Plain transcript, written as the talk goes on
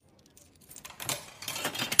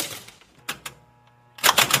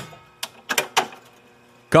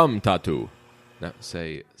Come, Tattoo. Now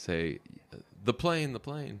say, the plane, the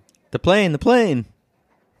plane. The plane, the plane.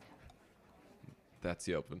 That's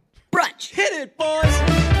the open. Brunch. Hit it, boys.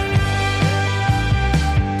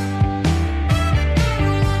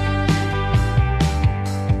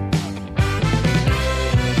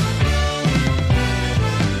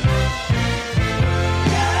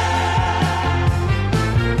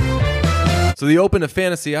 So the open of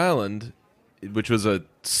Fantasy Island, which was a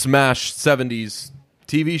smash 70s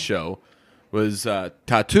TV show, was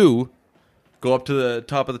Tattoo go up to the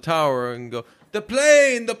top of the tower and go, the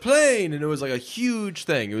plane, and it was like a huge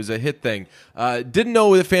thing. It was a hit thing. Didn't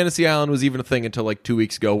know that Fantasy Island was even a thing until like 2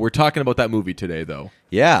 weeks ago. We're talking about that movie today, though.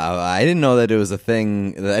 Yeah, I didn't know that it was a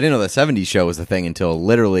thing. I didn't know the 70s show was a thing until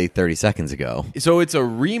literally 30 seconds ago. So it's a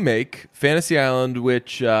remake, Fantasy Island,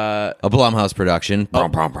 which... a Blumhouse production. A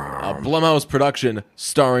Blumhouse production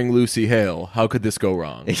starring Lucy Hale. How could this go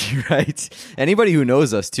wrong? Right. Anybody who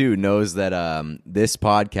knows us, too, knows that this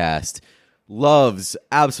podcast...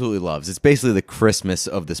 absolutely loves. It's basically the Christmas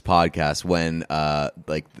of this podcast when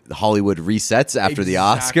like Hollywood resets after the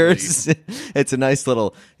Oscars. It's a nice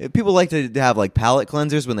little... People like to have like palate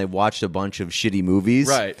cleansers when they've watched a bunch of shitty movies.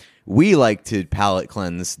 Right. We like to palate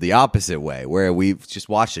cleanse the opposite way, where we've just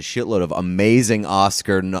watched a shitload of amazing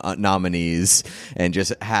Oscar nominees and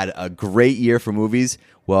just had a great year for movies.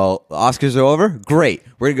 Well, the Oscars are over. Great.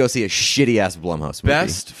 We're going to go see a shitty-ass Blumhouse movie.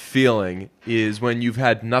 Best feeling is when you've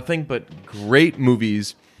had nothing but great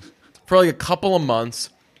movies for like a couple of months,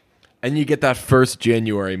 and you get that first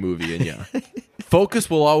January movie in you.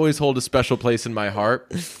 Focus will always hold a special place in my heart,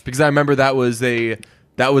 because I remember that was a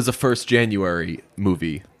first January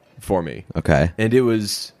movie for me. Okay. And it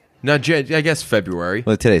was... I guess February.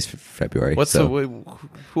 Well, today's February.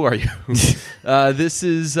 Who are you? This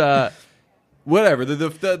is... whatever.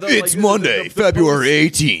 It's Monday, February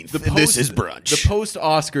 18th, and this is Brunch. The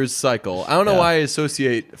post-Oscars cycle. I don't know why I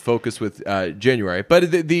associate Focus with January,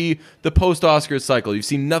 but the post-Oscars cycle, you've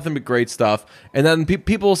seen nothing but great stuff. And then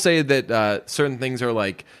people say that certain things are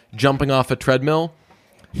like jumping off a treadmill.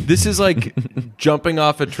 This is like jumping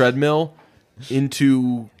off a treadmill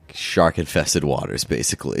into... shark-infested waters,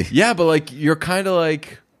 basically. Yeah, but like you're kind of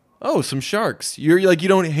like, oh, some sharks. You're like, you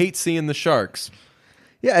don't hate seeing the sharks.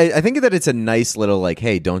 Yeah, I think that it's a nice little like,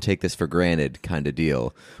 hey, don't take this for granted kind of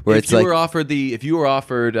deal. Where if you were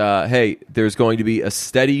offered, hey, there's going to be a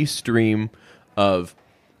steady stream of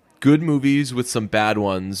good movies with some bad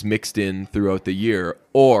ones mixed in throughout the year,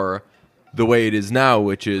 or the way it is now,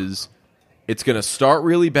 which is it's going to start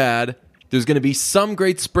really bad. There's going to be some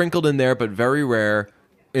great sprinkled in there, but very rare,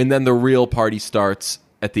 and then the real party starts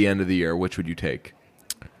at the end of the year. Which would you take?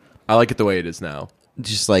 I like it the way it is now.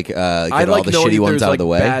 Just like get all the shitty ones out of the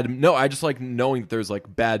way. I just like knowing that there's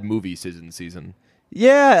like bad movies in season.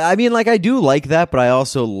 Yeah, I mean, like I do like that, but I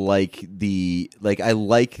also like the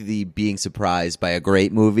being surprised by a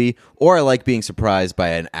great movie, or I like being surprised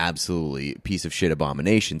by an absolutely piece of shit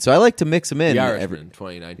abomination. So I like to mix them in. The Irishman,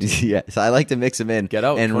 2019. Yeah, so I like to mix them in. Get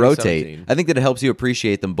Out, and rotate. I think that it helps you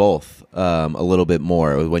appreciate them both a little bit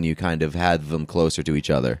more when you kind of had them closer to each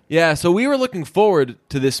other. Yeah, so we were looking forward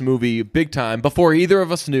to this movie big time before either of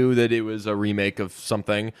us knew that it was a remake of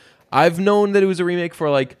something. I've known that it was a remake for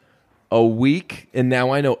like a week, and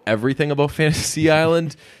now I know everything about Fantasy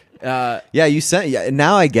Island. Now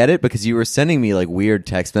I get it, because you were sending me like weird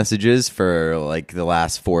text messages for like the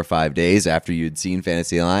last 4 or 5 days after you'd seen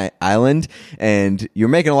Fantasy Island, and you're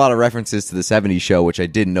making a lot of references to the 70s show, which I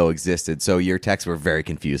didn't know existed, so your texts were very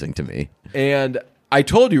confusing to me. And I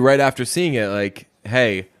told you right after seeing it, like,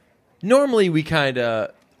 hey, normally we kind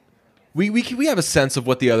of... We have a sense of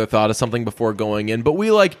what the other thought of something before going in, but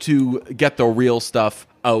we like to get the real stuff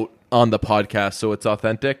out on the podcast so it's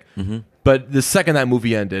authentic. Mm-hmm. But the second that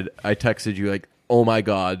movie ended, I texted you like, oh my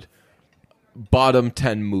God, bottom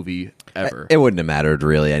 10 movie ever. It wouldn't have mattered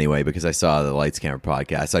really anyway, because I saw the Lights Camera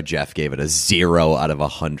podcast. I saw Jeff gave it a 0 out of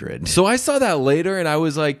 100. So I saw that later and I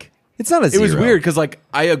was like... It's not a 0. It was weird because like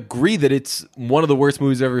I agree that it's one of the worst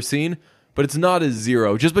movies I've ever seen, but it's not a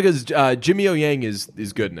 0 just because Jimmy O Yang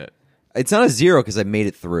is good in it. It's not a 0 because I made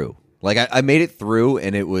it through. Like I made it through,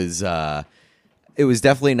 and it was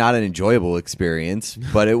definitely not an enjoyable experience,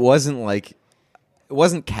 but it wasn't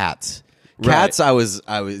Cats. Cats, right. I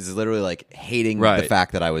was literally like hating the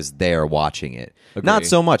fact that I was there watching it. Agreed. Not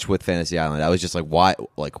so much with Fantasy Island. I was just like, why?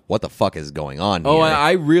 Like, what the fuck is going on here? Oh,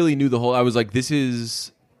 I really knew the whole. I was like, this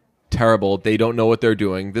is terrible. They don't know what they're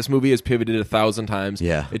doing. This movie has pivoted 1,000 times.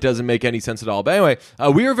 Yeah, it doesn't make any sense at all. But anyway,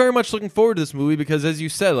 we are very much looking forward to this movie because, as you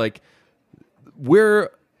said, like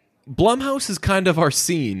Blumhouse is kind of our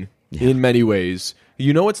scene in many ways.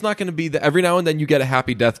 You know it's not going to be the every now and then you get a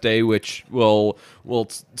Happy Death Day, which will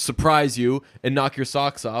surprise you and knock your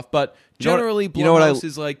socks off. But generally, Blumhouse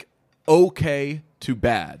is like okay to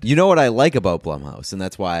bad. You know what I like about Blumhouse, and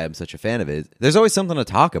that's why I'm such a fan of it? There's always something to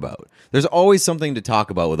talk about. There's always something to talk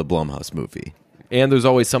about with a Blumhouse movie. And there's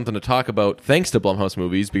always something to talk about thanks to Blumhouse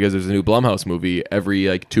movies, because there's a new Blumhouse movie every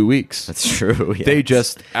like 2 weeks. That's true. Yes. They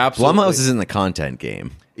just absolutely... Blumhouse is in the content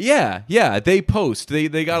game. Yeah. They post.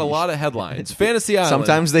 They got a lot of headlines. Fantasy Island.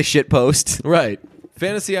 Sometimes they shit post. Right.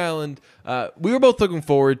 Fantasy Island. We were both looking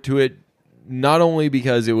forward to it, not only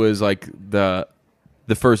because it was like the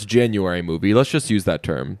first January movie. Let's just use that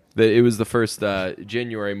term. It was the first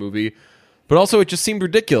January movie. But also, it just seemed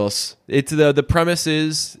ridiculous. It's the premise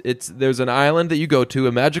is there's an island that you go to,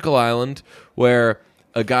 a magical island, where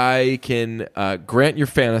a guy can grant your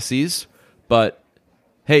fantasies, but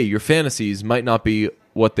hey, your fantasies might not be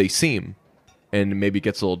what they seem, and maybe it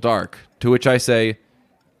gets a little dark. To which I say,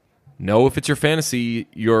 no, if it's your fantasy,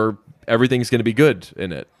 everything's going to be good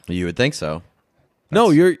in it. You would think so.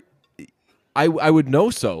 No, I would know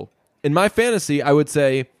so. In my fantasy, I would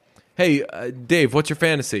say, hey, Dave, what's your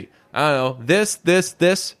fantasy? I don't know,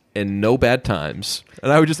 this, and no bad times. And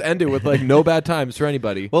I would just end it with, like, no bad times for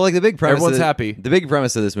anybody. Well, like, the big premise... Everyone's happy. The big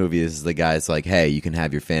premise of this movie is the guy's like, hey, you can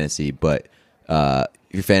have your fantasy, but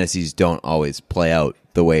your fantasies don't always play out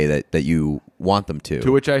the way that you want them to.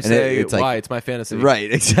 To which I say, it's like, why? It's my fantasy.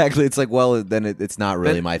 Right, exactly. It's like, well, then it's not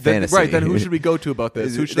really my fantasy. Right, then who should we go to about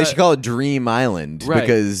this? They should call it Dream Island. Right.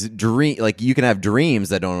 Because you can have dreams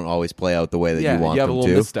that don't always play out the way that you want you have them a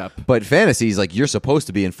little to. misstep. But fantasies, like, you're supposed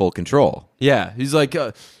to be in full control. Yeah, he's like,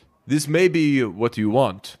 this may be what you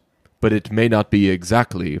want, but it may not be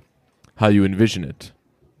exactly how you envision it.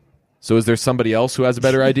 So is there somebody else who has a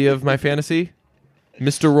better idea of my fantasy?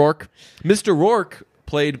 Mr. Rourke? Mr. Rourke,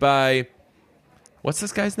 played by... What's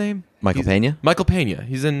this guy's name? Michael Pena? Michael Pena.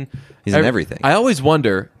 He's in everything. I always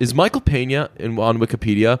wonder, is Michael Pena on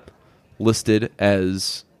Wikipedia listed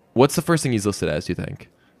as... What's the first thing he's listed as, do you think?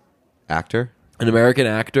 Actor? An American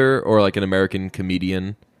actor or like an American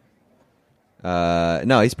comedian?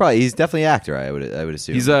 No, he's definitely an actor, I would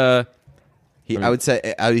assume. He's I would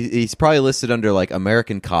say he's probably listed under like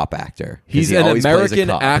American cop actor. He's an American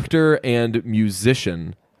actor and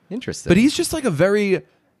musician. Interesting. But he's just like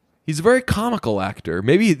he's a very comical actor.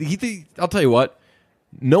 Maybe I'll tell you what,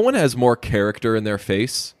 no one has more character in their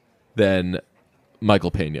face than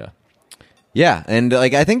Michael Pena. Yeah, and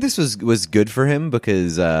like I think this was good for him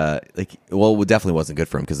because it definitely wasn't good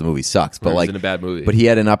for him because the movie sucks. But like in a bad movie. But he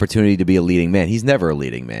had an opportunity to be a leading man. He's never a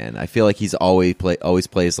leading man. I feel like he's always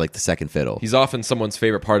plays like the second fiddle. He's often someone's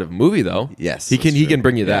favorite part of a movie, though. Yes, he can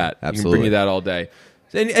bring you that. Absolutely, he can bring you that all day.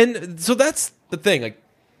 And so that's the thing. Like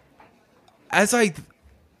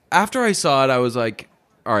after I saw it, I was like,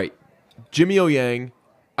 all right, Jimmy O Yang.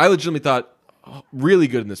 I legitimately thought really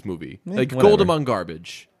good in this movie, like whatever. gold among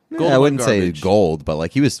garbage. I wouldn't say gold, but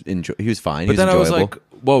like he was fine. But then I was enjoyable.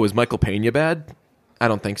 like, whoa, is Michael Pena bad? I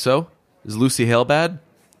don't think so. Is Lucy Hale bad?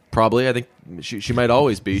 Probably. I think she might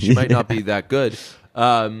always be. She might not be that good.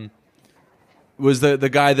 Was the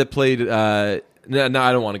guy that played... No,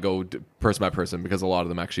 I don't want to go person by person because a lot of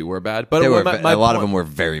them actually were bad. But a lot of them were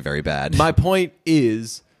very, very bad. My point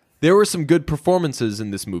is there were some good performances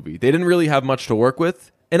in this movie. They didn't really have much to work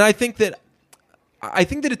with. And I think that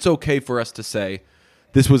it's okay for us to say...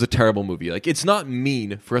 this was a terrible movie. Like, it's not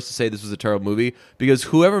mean for us to say this was a terrible movie because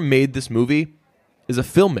whoever made this movie is a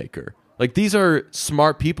filmmaker. Like, these are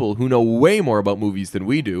smart people who know way more about movies than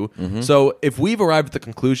we do. Mm-hmm. So if we've arrived at the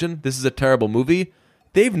conclusion this is a terrible movie,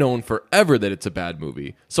 they've known forever that it's a bad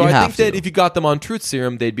movie. So I think that if you got them on Truth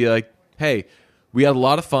Serum, they'd be like, hey, we had a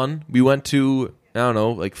lot of fun. We went to, I don't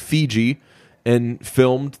know, like Fiji and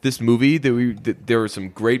filmed this movie. There were some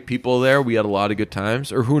great people there. We had a lot of good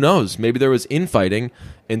times. Or who knows? Maybe there was infighting,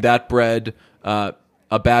 and that bred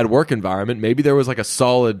a bad work environment. Maybe there was like a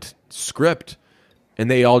solid script,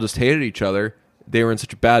 and they all just hated each other. They were in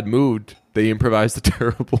such a bad mood, they improvised a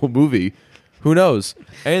terrible movie. Who knows?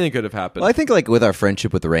 Anything could have happened. Well, I think like with our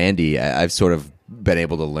friendship with Randy, I've sort of been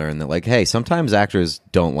able to learn that like, hey, sometimes actors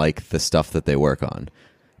don't like the stuff that they work on.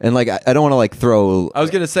 And like, I don't want to like throw... I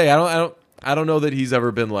was going to say, I don't know that he's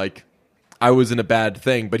ever been like, I was in a bad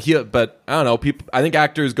thing, but I don't know. People, I think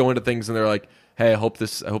actors go into things and they're like, hey, I hope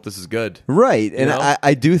this is good. Right. And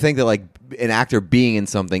I do think that like an actor being in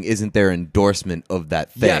something isn't their endorsement of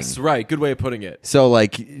that thing. Yes, right. Good way of putting it. So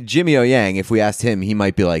like Jimmy O Yang, if we asked him, he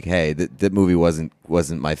might be like, hey, that movie wasn't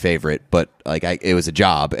my favorite, but like it was a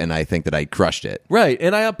job and I think that I crushed it. Right.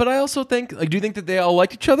 And but I also think, like, do you think that they all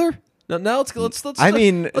liked each other? Now let's I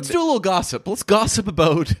mean, let's do a little gossip. Let's gossip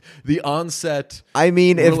about the onset. I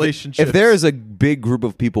mean, relationships. if there is a big group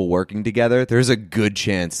of people working together, there's a good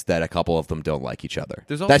chance that a couple of them don't like each other.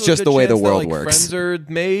 There's also That's a just good the way the chance world that, like, works. Friends are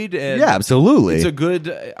made. And Yeah, absolutely. It's a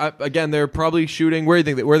good. Again, they're probably shooting. Where do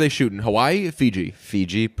you think? Where are they shooting? Hawaii, Fiji,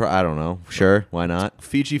 Fiji, I don't know. Sure, why not?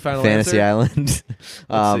 Fiji. Final Fantasy answer?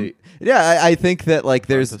 Island. see. Yeah, I think that like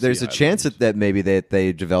there's Fantasy a chance that maybe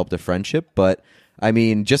they developed a friendship, but I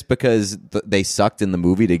mean, just because they sucked in the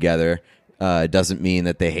movie together doesn't mean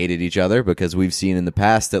that they hated each other, because we've seen in the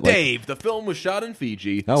past that like Dave, the film was shot in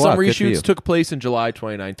Fiji. Oh, Some wow, good for you. reshoots took place in July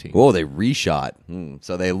 2019. whoa, they reshot.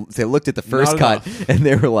 So they looked at the first Not cut and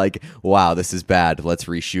they were like, "Wow, this is bad. Let's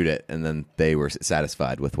reshoot it." And then they were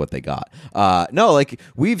satisfied with what they got. No, like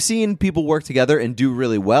we've seen people work together and do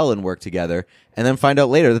really well and work together, and then find out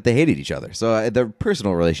later that they hated each other. So the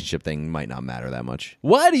personal relationship thing might not matter that much.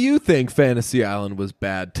 Why do you think Fantasy Island was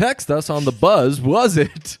bad? Text us on the buzz. Was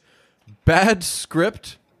it bad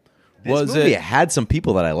script? This movie had some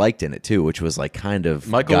people that I liked in it too, which was like kind of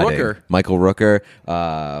Michael gutting. Rooker. Michael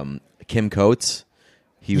Rooker, Kim Coates.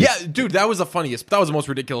 He was, Yeah, dude, that was the funniest. That was the most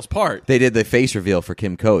ridiculous part. they did the face reveal for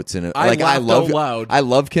Kim Coates, and I laughed out loud. I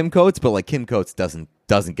love Kim Coates, but like Kim Coates doesn't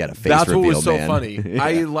get a face That's reveal. what was so man. funny. Yeah.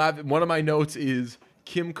 I laughed. One of my notes is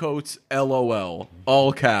Kim Coates LOL,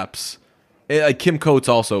 all caps. Kim Coates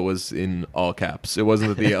also was in all caps. It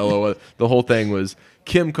wasn't that the LOL. The whole thing was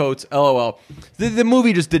Kim Coates LOL. The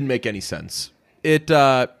movie just didn't make any sense.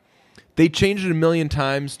 They changed it a million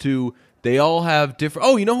times to they all have different.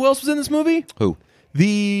 Oh, you know who else was in this movie? Who?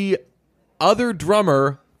 The other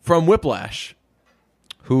drummer from Whiplash.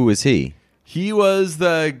 Who is he? He was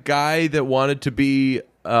the guy that wanted to be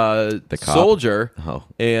a cop? soldier Oh.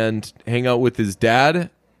 and hang out with his dad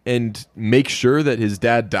and make sure that his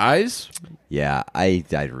dad dies. Yeah, I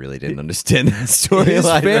really didn't understand that story. His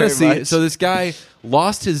fantasy. So this guy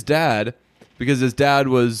lost his dad because his dad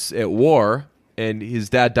was at war and his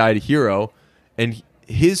dad died a hero. And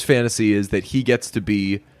his fantasy is that he gets to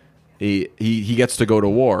be he gets to go to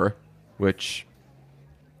war, which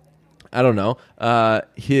I don't know.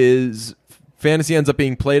 His fantasy ends up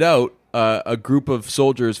being played out. A group of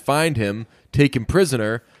soldiers find him, take him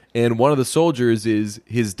prisoner, and one of the soldiers is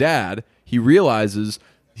his dad. He realizes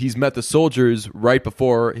he's met the soldiers right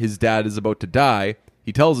before his dad is about to die.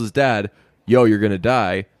 He tells his dad, "Yo, you're going to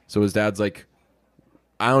die." So his dad's like,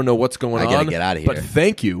 "I don't know what's going on. I gotta get out of here." But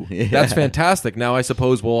thank you. Yeah. That's fantastic. Now I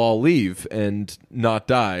suppose we'll all leave and not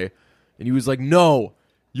die." And he was like, "No,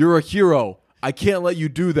 you're a hero. I can't let you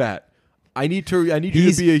do that. I need you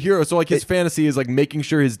to be a hero." So like his fantasy is like making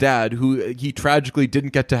sure his dad, who he tragically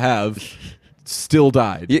didn't get to have, still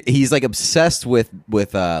died. He's like obsessed with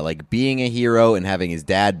like being a hero and having his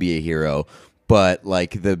dad be a hero, but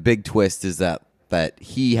like the big twist is that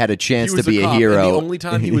he had a chance He was to be a a cop, hero. and the only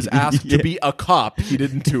time he was asked to be a cop, he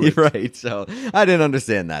didn't do it. Right. So I didn't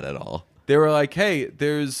understand that at all. They were like, "Hey,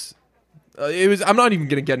 there's." It was. I'm not even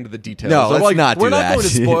going to get into the details. No, I'm let's like, not do We're not that. going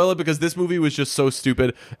to spoil it because this movie was just so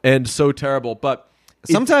stupid and so terrible. But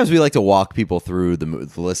Sometimes we like to walk people through the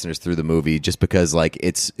listeners through the movie just because like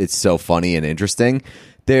it's so funny and interesting.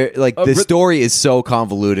 There, like the story is so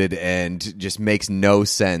convoluted and just makes no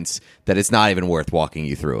sense that it's not even worth walking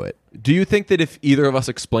you through it. do you think that if either of us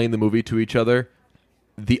explained the movie to each other,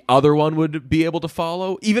 the other one would be able to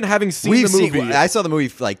follow, even having seen the movie? I saw the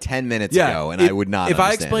movie like 10 minutes ago, and I would not. If I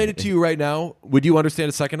understand explained it to you right now, would you understand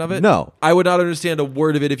a second of it? No. I would not understand a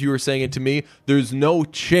word of it if you were saying it to me. There's no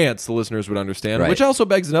chance the listeners would understand, Right. which also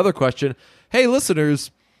begs another question. Hey,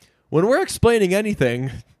 listeners, when we're explaining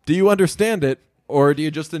anything, do you understand it, or do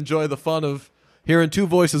you just enjoy the fun of hearing two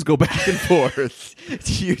voices go back and forth?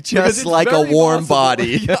 You Because just it's like a very warm possible-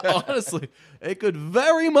 body. Yeah, honestly, it could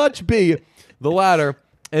very much be the latter,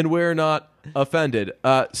 and we're not offended.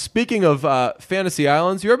 Speaking of Fantasy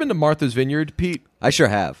Islands, you ever been to Martha's Vineyard, Pete? I sure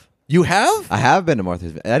have. You have? I have been to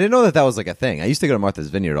Martha's Vineyard. I didn't know that was like a thing. I used to go to Martha's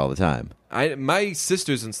Vineyard all the time. My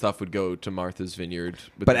sisters and stuff would go to Martha's Vineyard.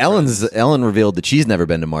 With But their friends. Ellen revealed that she's never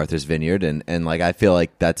been to Martha's Vineyard, and like I feel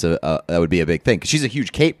like that would be a big thing because she's a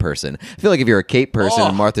huge Cape person. I feel like if you're a Cape person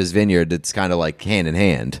in Martha's Vineyard, it's kind of like hand in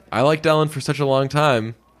hand. I liked Ellen for such a long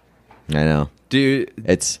time. I know. Do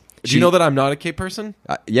you know that I'm not a Cape person?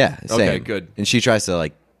 Yeah. Same. Okay, good. And she tries to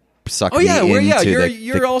like suck Oh me yeah, into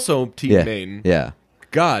you're also Team yeah, Maine. Yeah.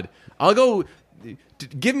 God, I'll go.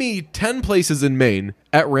 Give me 10 places in Maine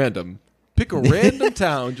at random. Pick a random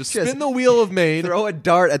town. Just spin the wheel of Maine. Throw a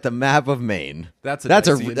dart at the map of Maine. That's a that's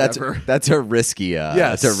dicey a that's endeavor. that's a risky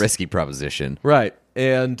Yes. that's a risky proposition. Right,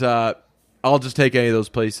 and I'll just take any of those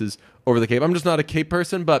places over the Cape. I'm just not a Cape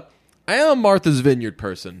person, but I am a Martha's Vineyard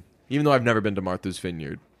person, even though I've never been to Martha's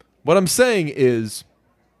Vineyard. What I'm saying is,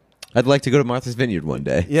 I'd like to go to Martha's Vineyard one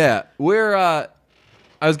day. yeah, I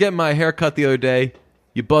was getting my hair cut the other day.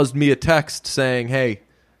 You buzzed me a text saying, hey,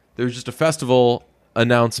 there's just a festival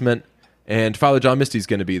announcement, and Father John Misty's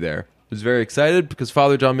going to be there. I was very excited because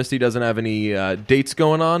Father John Misty doesn't have any dates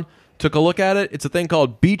going on. Took a look at it. It's a thing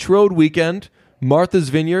called Beach Road Weekend, Martha's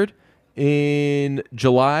Vineyard, in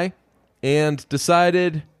July, and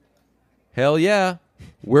decided, hell yeah,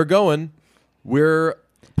 we're going. We're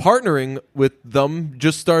partnering with them.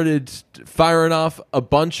 Just started firing off a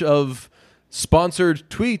bunch of sponsored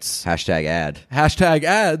tweets. Hashtag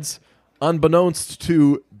ads, unbeknownst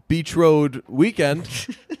to Beach Road Weekend.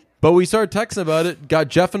 But we started texting about it, got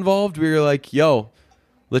Jeff involved. We were like, yo,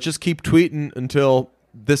 let's just keep tweeting until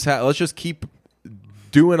this let's just keep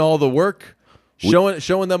doing all the work,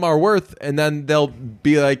 showing them our worth, and then they'll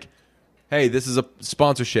be like, hey, this is a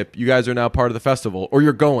sponsorship. You guys are now part of the festival, or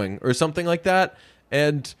you're going, or something like that.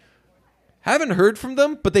 And haven't heard from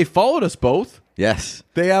them, but they followed us both. Yes.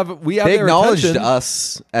 We have They their acknowledged attention.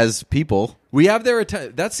 us as people. We have their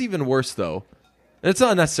attention. That's even worse, though. And it's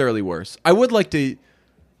not necessarily worse. I don't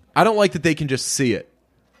like that they can just see it.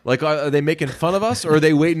 Like, are they making fun of us, or are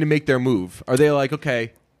they waiting to make their move? Are they like,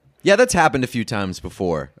 okay, Yeah, that's happened a few times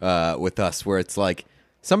before with us, where it's like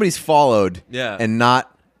somebody's followed and not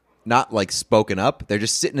like spoken up. They're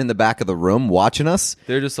just sitting in the back of the room watching us.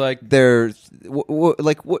 they're just like, They're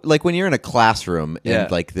like when you're in a classroom Yeah.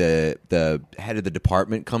 and like the head of the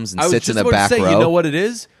department comes and I was sits in just the about back to say, row. you know what it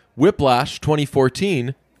is? Whiplash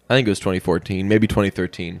 2014. I think it was 2014, maybe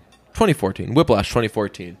 2013. 2014. Whiplash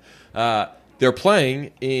 2014. They're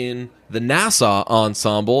playing in the Nassau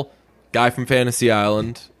Ensemble. Guy from Fantasy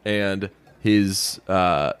Island and his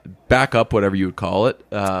backup, whatever you would call it,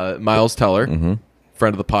 Miles Teller,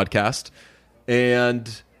 friend of the podcast.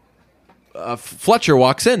 And Fletcher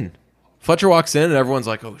walks in. And everyone's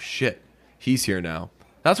like, oh, shit, he's here now.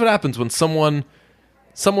 That's what happens when someone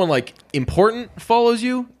like important follows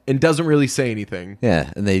you and doesn't really say anything.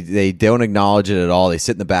 Yeah, and they don't acknowledge it at all. They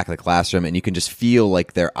sit in the back of the classroom, and you can just feel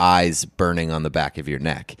like their eyes burning on the back of your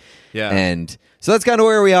neck. Yeah. And so that's kind of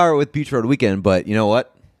where we are with Beach Road Weekend, but you know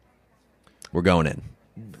what? We're going in.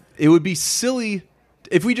 It would be silly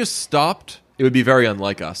if we just stopped. It would be very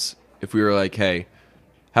unlike us if we were like, hey,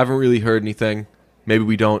 haven't really heard anything. Maybe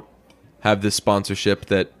we don't have this sponsorship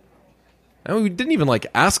that... I mean, we didn't even like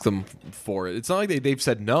ask them for it. It's not like they've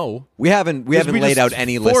said no. We haven't laid out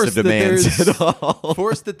any list of demands at all.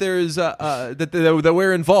 Forced that there's that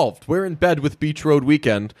we're involved. We're in bed with Beach Road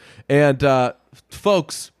Weekend, and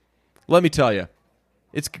folks, let me tell you,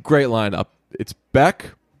 it's a great lineup. It's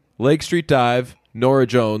Beck, Lake Street Dive, Nora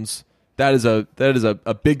Jones. That is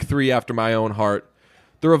a big three after my own heart.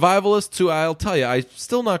 The Revivalists, who I'll tell you, I'm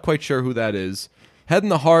still not quite sure who that is. Head in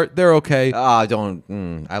the Heart, they're okay. I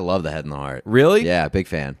love the Head in the Heart. Really? Yeah, big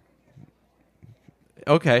fan.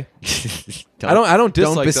 Okay. I don't dislike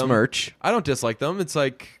don't them. besmirch. I don't dislike them. It's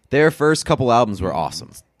like Their first couple albums were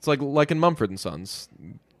awesome. it's like in Mumford and Sons.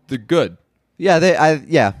 They're good. Yeah,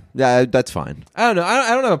 that's fine. I don't know.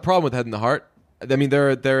 I don't have a problem with Head in the Heart. I mean,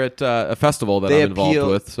 they're at a festival that I'm involved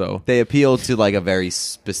with, so they appeal to like a very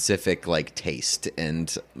specific like taste,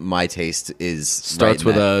 and my taste is starts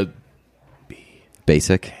with a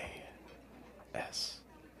basic. S.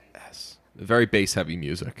 Very bass heavy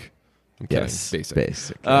music. I'm kidding. Yes,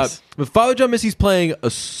 Basic. yes. But Father John Misty's playing a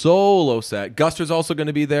solo set. Guster's also going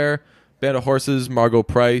to be there. Band of Horses, Margot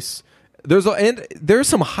Price. There's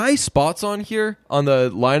some high spots on here on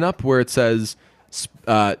the lineup where it says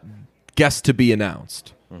guest to be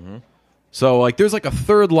announced. Mm-hmm. So like there's like a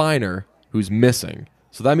third liner who's missing.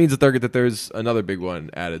 So that means that there's another big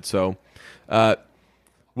one added. So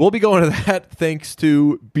we'll be going to that thanks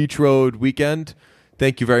to Beach Road Weekend.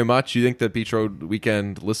 Thank you very much. You think that Beach Road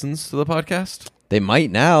Weekend listens to the podcast? They might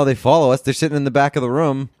now. They follow us. They're sitting in the back of the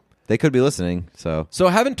room. They could be listening. So I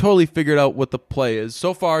haven't totally figured out what the play is.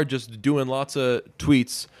 So far, just doing lots of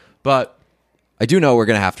tweets. But I do know we're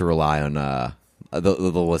gonna have to rely on the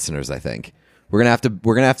listeners. I think we're gonna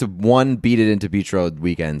have to one beat it into Beach Road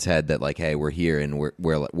Weekend's head that like, hey, we're here and we're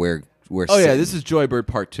oh yeah, sitting. this is Joybird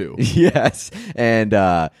Part 2. Yes, and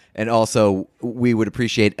also we would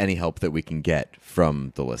appreciate any help that we can get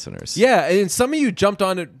from the listeners. Yeah, and some of you jumped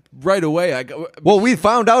on it right away. Well, we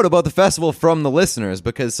found out about the festival from the listeners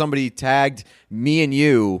because somebody tagged me and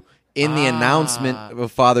you in the announcement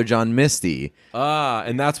of Father John Misty.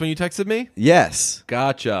 And that's when you texted me? Yes.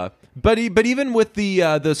 Gotcha. But even with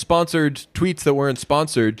the sponsored tweets that weren't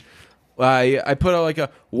sponsored, I put out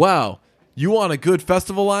like wow, you want a good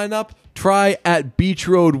festival lineup? Try at Beach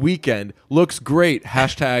Road Weekend. Looks great. #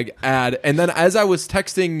 ad. And then as I was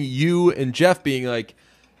texting you and Jeff being like,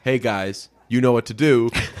 hey guys, you know what to do.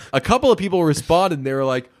 A couple of people responded and they were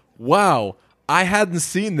like, wow, I hadn't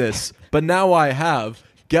seen this, but now I have.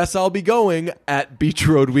 Guess I'll be going at Beach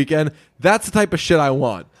Road Weekend. That's the type of shit I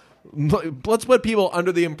want. Let's put people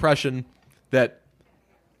under the impression that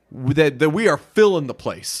we are filling the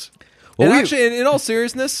place. Well, and actually, in all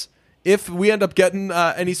seriousness, if we end up getting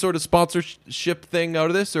any sort of sponsorship thing out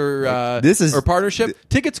of this or or partnership,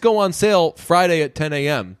 tickets go on sale Friday at 10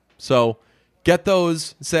 a.m. So get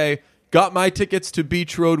those. Say, got my tickets to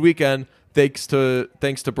Beach Road Weekend. Thanks to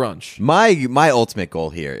brunch. My ultimate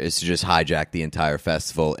goal here is to just hijack the entire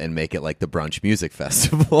festival and make it like the brunch music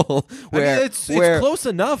festival. It's close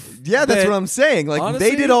enough. Yeah, that's what I'm saying. Like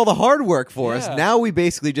honestly, they did all the hard work for us. Yeah. Now we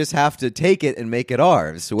basically just have to take it and make it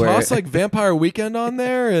ours. Toss like Vampire Weekend on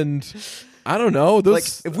there, and I don't know.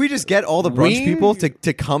 Those, like if we just get all the brunch people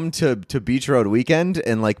to come to Beach Road Weekend,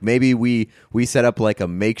 and like maybe we set up like a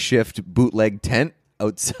makeshift bootleg tent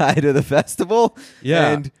outside of the festival. Yeah.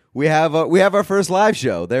 And we have our first live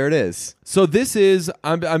show. There it is. So this is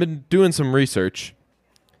I've been doing some research.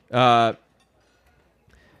 It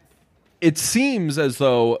seems as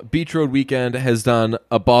though Beach Road Weekend has done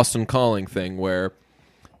a Boston Calling thing where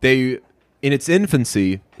in its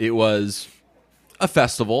infancy, it was a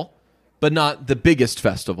festival, but not the biggest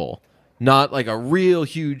festival, not like a real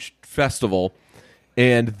huge festival.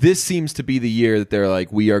 And this seems to be the year that they're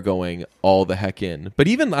like, we are going all the heck in. But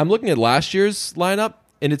even I'm looking at last year's lineup,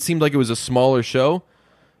 and it seemed like it was a smaller show.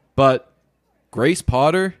 But Grace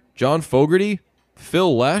Potter, John Fogerty,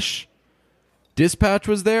 Phil Lesh, Dispatch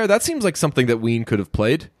was there. That seems like something that Ween could have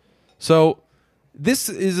played. So this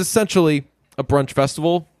is essentially a brunch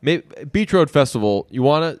festival, Beach Road Festival. You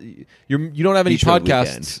don't have any Beach Road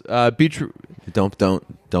podcasts.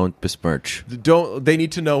 Don't besmirch. They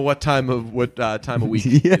need to know what time of week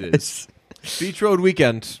it is. Beach Road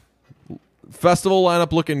Weekend festival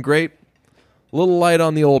lineup looking great. A little light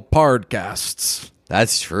on the old podcasts.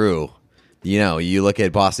 That's true. You know, you look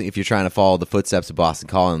at Boston. If you're trying to follow the footsteps of Boston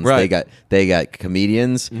Collins, right. they got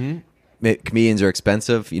comedians. Mm-hmm. Comedians are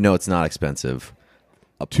expensive. You know, it's not expensive.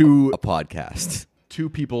 A podcast. Two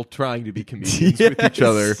people trying to be comedians with each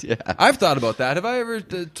other. Yeah. I've thought about that. Have I ever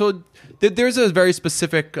told? There's a very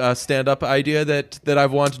specific stand-up idea that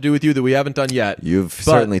I've wanted to do with you that we haven't done yet. You've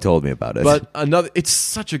certainly told me about it. But it's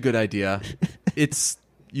such a good idea.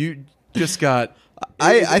 You just got.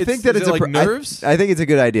 I think that it's like nerves. I think it's a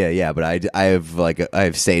good idea. Yeah, but I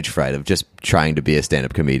have stage fright of just trying to be a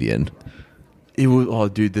stand-up comedian.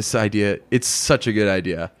 Dude, this idea, it's such a good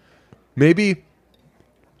idea. Maybe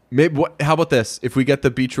how about this? If we get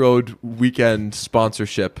the Beach Road Weekend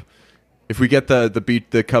sponsorship, if we get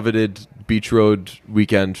the coveted Beach Road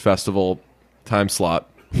Weekend Festival time slot,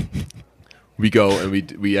 we go and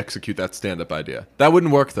we execute that stand-up idea. That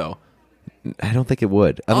wouldn't work though. I don't think it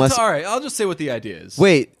would. Unless all right, I'll just say what the idea is.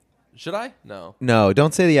 Wait. Should I? No,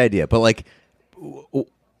 don't say the idea. But like,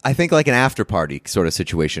 I think like an after party sort of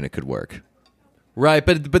situation, it could work. Right,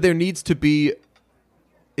 but there needs to be.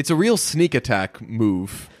 It's a real sneak attack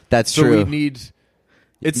move. That's so true. We need.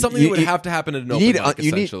 It's something that would have to happen at an open mic,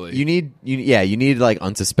 essentially. You need like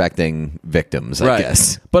unsuspecting victims, I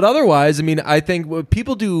guess. But otherwise, I mean, I think when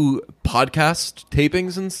people do podcast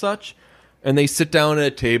tapings and such, and they sit down at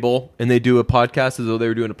a table and they do a podcast as though they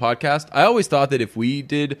were doing a podcast. I always thought that if we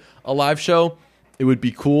did a live show, it would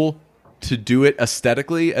be cool to do it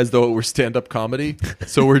aesthetically as though it were stand-up comedy.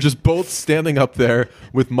 So we're just both standing up there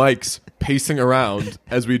with mics pacing around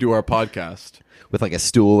as we do our podcast. With like a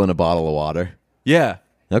stool and a bottle of water. Yeah.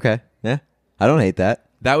 Okay. Yeah. I don't hate that.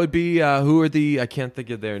 That would be who are I can't think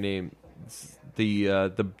of their name.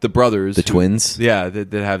 The brothers. The twins? Yeah,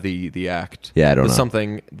 that have the act. Yeah, I don't know.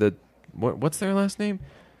 Something what's their last name?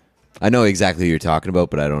 I know exactly who you're talking about,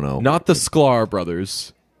 but I don't know. Not the Sklar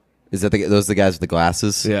brothers. Is that those the guys with the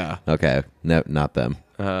glasses? Yeah. Okay. No, not them.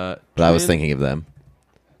 But Julian? I was thinking of them.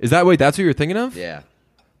 Is that that's who you're thinking of? Yeah.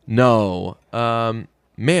 No.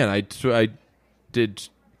 Man, I did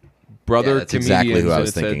brother that's comedians exactly who I and was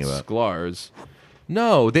it said thinking about. Sklars.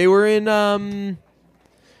 No, they were in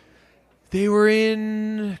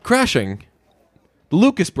Crashing. The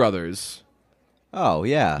Lucas brothers. Oh,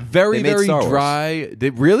 yeah. Very, They made very Star Wars. dry.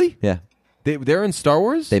 Really? Yeah. They're in Star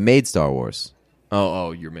Wars? They made Star Wars.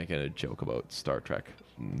 Oh, you're making a joke about Star Trek.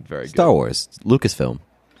 Very good. Star Wars. Lucasfilm.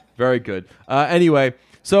 Very good. Anyway,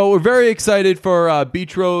 so we're very excited for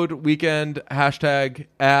Beach Road Weekend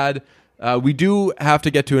 #ad. We do have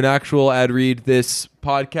to get to an actual ad read. This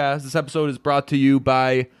episode is brought to you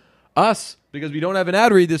by us because we don't have an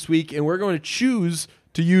ad read this week, and we're going to choose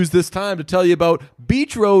to use this time to tell you about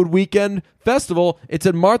Beach Road Weekend Festival. It's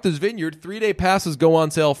at Martha's Vineyard. 3-day passes go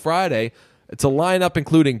on sale Friday. It's a lineup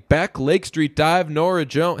including Beck, Lake Street Dive, Nora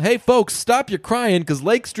Jones. Hey, folks, stop your crying because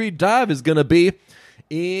Lake Street Dive is going to be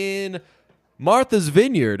in Martha's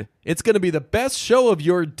Vineyard. It's going to be the best show of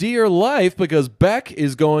your dear life because Beck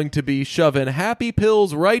is going to be shoving happy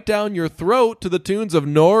pills right down your throat to the tunes of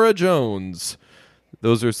Nora Jones.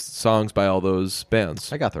 Those are songs by all those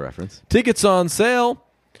bands. I got the reference. Tickets on sale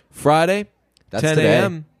Friday, That's 10 today.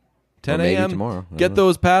 a.m. 10 Or maybe a.m. tomorrow. I Get don't know.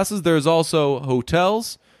 those passes. There's also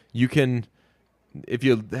hotels. You can, if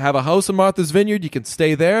you have a house in Martha's Vineyard, you can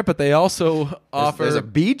stay there, but they also offer. There's a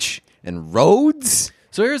beach and roads.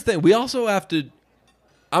 So here's the thing. We also have to.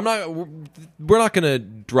 We're not going to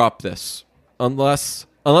drop this unless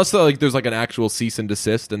there's like an actual cease and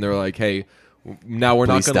desist, and they're like, "Hey, now we're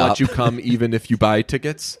not Please going to let stop. you come, even if you buy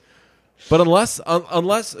tickets." But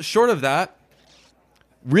unless short of that,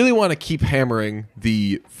 really want to keep hammering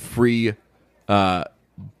the free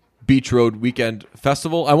Beach Road Weekend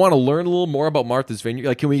Festival. I want to learn a little more about Martha's Vineyard.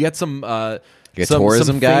 Like, can we get some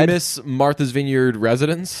tourism guide? famous Martha's Vineyard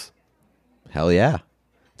residents? Hell yeah.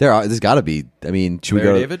 There's got to be. I mean, should we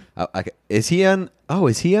Larry go? David? Is he on? Oh,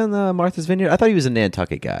 is he on Martha's Vineyard? I thought he was a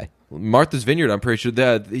Nantucket guy. Martha's Vineyard, I'm pretty sure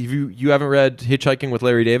that you haven't read Hitchhiking with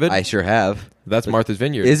Larry David? I sure have. That's Martha's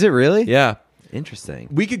Vineyard. Is it really? Yeah. Interesting.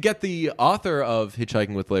 We could get the author of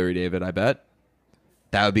Hitchhiking with Larry David, I bet.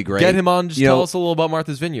 That would be great. Get him on, just You tell know- us a little about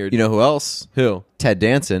Martha's Vineyard. You know who else? Who? Ted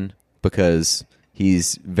Danson, because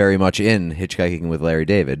he's very much in Hitchhiking with Larry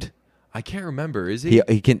David. I can't remember. Is he?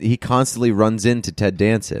 He constantly runs into Ted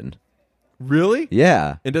Danson. Really?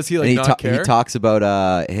 Yeah. And does he, like, And not care? He talks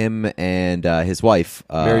about him and his wife,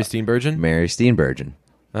 Mary Steenburgen? Mary Steenburgen.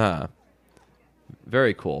 Ah.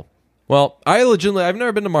 Very cool. Well, I've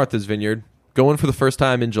never been to Martha's Vineyard. Going for the first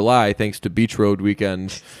time in July, thanks to Beach Road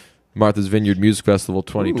Weekend, Martha's Vineyard Music Festival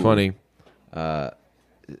 2020. I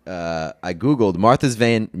googled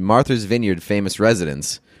Martha's Vineyard famous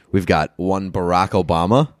residents. We've got one Barack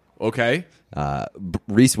Obama, Okay.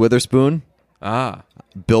 Reese Witherspoon, Ah.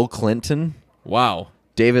 Bill Clinton, Wow.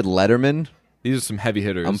 David Letterman. These are some heavy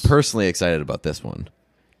hitters. I'm personally excited about this one.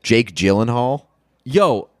 Jake Gyllenhaal.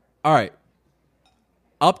 Yo, all right.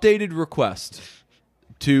 Updated request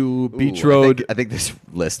to Beach Ooh, Road. I think this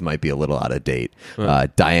list might be a little out of date.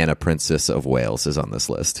 Diana, Princess of Wales, is on this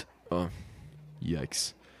list.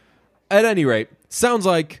 Yikes. At any rate, sounds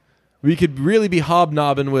like we could really be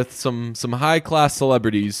hobnobbing with some high-class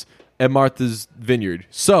celebrities at Martha's Vineyard.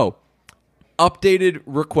 So, updated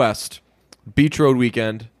request, Beach Road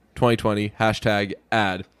Weekend 2020,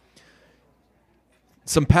 #ad.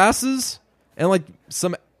 Some passes and like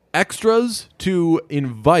some extras to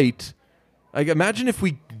invite. Like, imagine if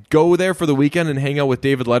we go there for the weekend and hang out with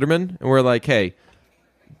David Letterman, and we're like, "Hey,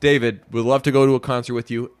 David, we'd love to go to a concert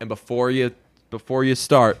with you, and before you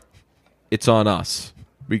start, it's on us.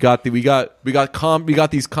 We got these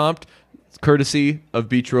comped courtesy of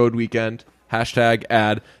Beach Road Weekend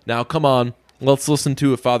 #ad. Now, come on, let's listen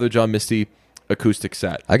to a Father John Misty acoustic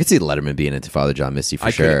set. I could see Letterman being into Father John Misty for I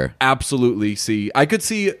sure. could absolutely see. I could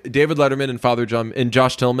see David Letterman and Father John and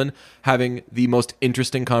Josh Tillman having the most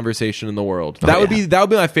interesting conversation in the world. That would be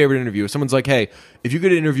my favorite interview. If someone's like, "Hey, if you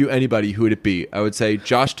could interview anybody, who would it be?" I would say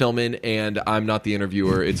Josh Tillman, and I'm not the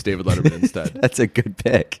interviewer. It's David Letterman instead. That's a good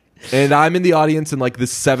pick. And I'm in the audience in like the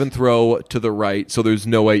 7th row to the right, so there's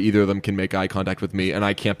no way either of them can make eye contact with me, and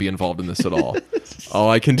I can't be involved in this at all.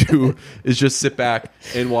 All I can do is just sit back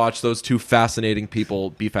and watch those two fascinating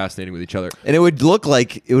people be fascinating with each other. And it would look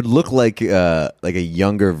like a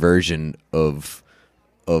younger version of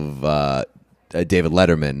David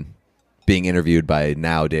Letterman being interviewed by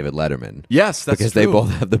now David Letterman. Yes, that's because true. they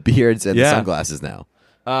both have the beards and the Yeah. sunglasses now.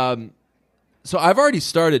 So I've already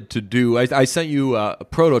started to do. I sent you a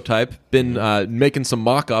prototype. Been making some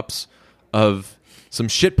mock-ups of some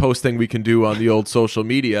shit posting we can do on the old social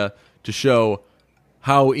media to show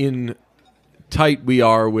how in tight we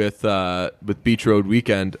are with Beach Road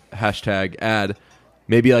Weekend #ad.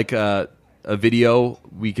 Maybe like a video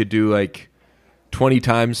we could do like 20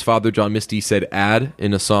 times Father John Misty said "ad"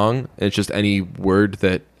 in a song. And it's just any word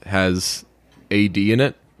that has AD in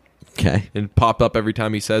it Okay. and pop up every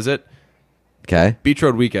time he says it. Okay. Beach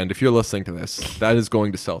Road Weekend, if you're listening to this, that is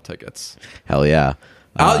going to sell tickets. Hell yeah.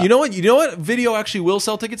 You know what video actually will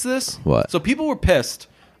sell tickets to this? What? So people were pissed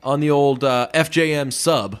on the old FJM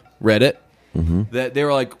sub Reddit that they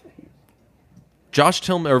were like, Josh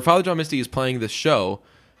Tillman or Father John Misty is playing this show.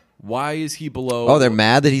 Why is he below? Oh, they're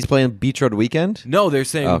mad that he's playing Beach Road Weekend? No, they're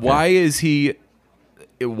saying Okay.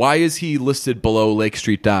 why is he listed below Lake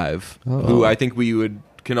Street Dive? Who I think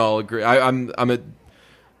can all agree. I'm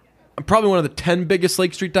probably one of the 10 biggest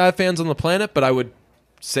Lake Street Dive fans on the planet, but I would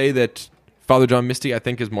say that Father John Misty, I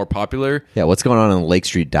think, is more popular. Yeah, what's going on in the Lake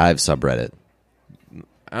Street Dive subreddit?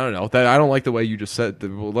 I don't know. I don't like the way you just said.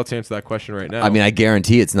 Well, let's answer that question right now. I mean, I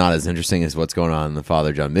guarantee it's not as interesting as what's going on in the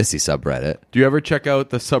Father John Misty subreddit. Do you ever check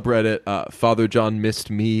out the subreddit Father John Missed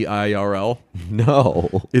Me IRL?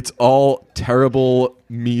 No. It's all terrible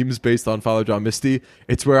memes based on Father John Misty.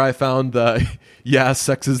 It's where I found the, yeah,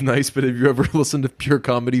 sex is nice, but have you ever listened to pure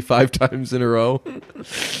comedy 5 times in a row?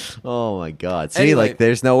 Oh, my God. See, Anyway. like,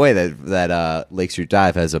 there's no way that Lake Street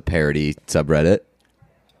Dive has a parody subreddit.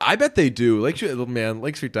 I bet they do. Lake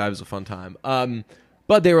Street Dive is a fun time.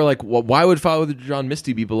 But they were like, well, why would Father John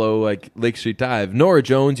Misty be below like Lake Street Dive? Nora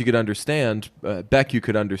Jones, you could understand. Beck, you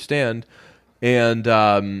could understand. And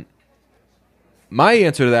my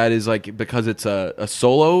answer to that is like because it's a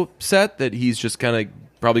solo set that he's just kind of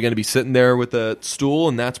probably going to be sitting there with a stool,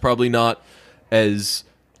 and that's probably not as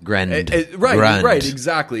Grand. right,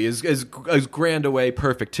 exactly. As grand a way,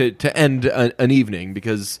 perfect to end an evening,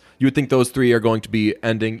 because you would think those 3 are going to be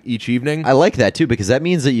ending each evening. I like that, too, because that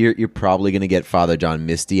means that you're probably going to get Father John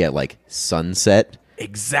Misty at, like, sunset.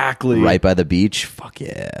 Exactly. Right by the beach. Fuck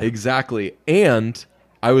yeah. Exactly. And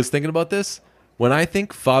I was thinking about this. When I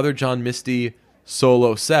think Father John Misty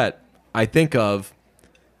solo set, I think of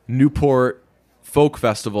Newport Folk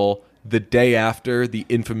Festival the day after the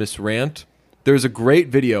infamous rant. There's a great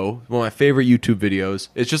video, one of my favorite YouTube videos.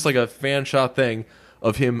 It's just like a fan shot thing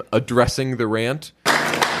of him addressing the rant.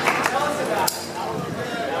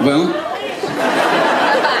 Well,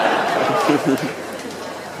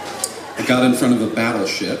 I got in front of a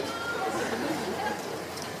battleship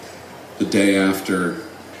the day after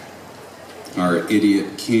our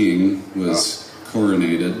idiot king was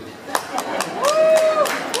coronated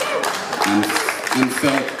and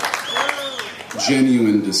felt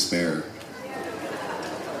genuine despair.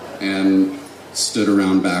 And stood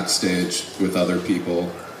around backstage with other people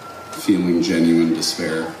feeling genuine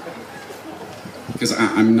despair. Because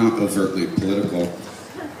I'm not overtly political.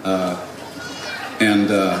 And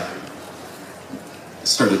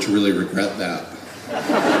started to really regret that.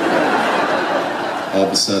 All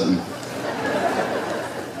of a sudden.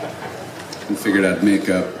 And figured I'd make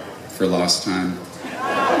up for lost time.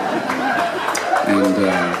 And,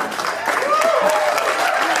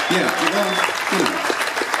 yeah, well, you know.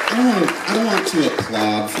 I don't want to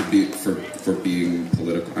applaud for being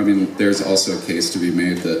political. I mean, there's also a case to be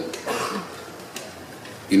made that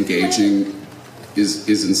engaging is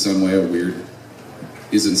in some way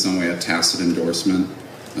a tacit endorsement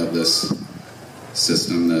of this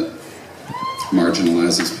system that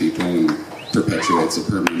marginalizes people and perpetuates a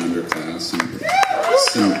permanent underclass and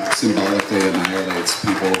symbolically annihilates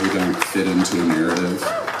people who don't fit into a narrative,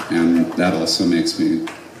 and that also makes me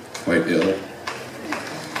quite ill.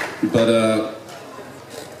 But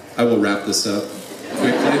I will wrap this up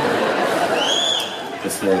quickly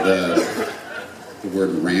before the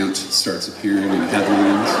word rant starts appearing in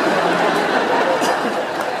headlines.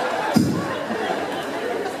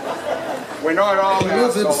 We know it all.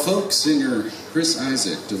 Beloved folk singer Chris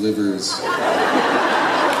Isaak delivers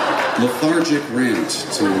lethargic rant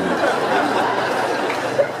to...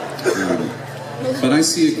 but I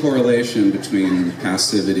see a correlation between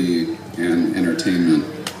passivity and entertainment.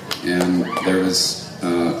 And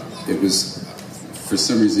it was, for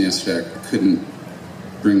some reason yesterday, I couldn't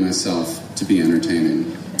bring myself to be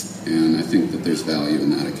entertaining. And I think that there's value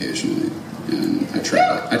in that occasionally. And I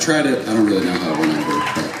tried it. I don't really know how it went over,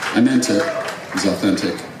 but I meant it. It was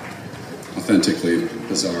authentically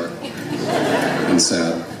bizarre and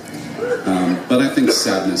sad. But I think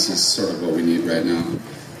sadness is sort of what we need right now,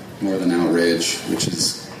 more than outrage, which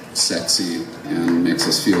is sexy and makes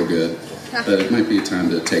us feel good. But it might be time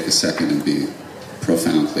to take a second and be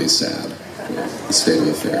profoundly sad. The state of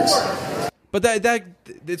affairs. But that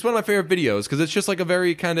it's one of my favorite videos because it's just like a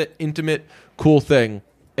very kind of intimate, cool thing,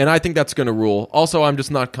 and I think that's going to rule. Also, I'm just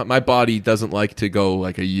not. My body doesn't like to go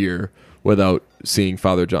like a year without seeing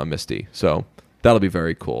Father John Misty, so that'll be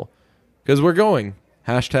very cool because we're going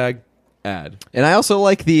 #ad. And I also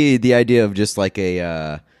like the idea of just like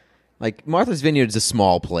a. Like, Martha's Vineyard is a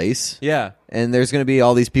small place. Yeah. And there's going to be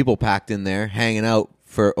all these people packed in there, hanging out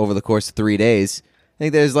for over the course of 3 days. I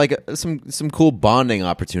think there's, like, some cool bonding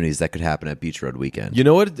opportunities that could happen at Beach Road Weekend. You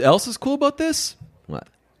know what else is cool about this? What?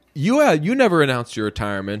 You never announced your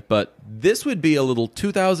retirement, but this would be a little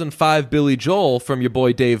 2005 Billy Joel from your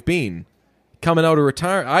boy Dave Bean. Coming out of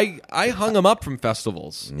retirement. I hung him up from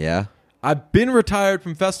festivals. Yeah? I've been retired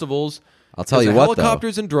from festivals. I'll tell you what,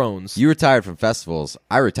 helicopters though. and drones. You retired from festivals.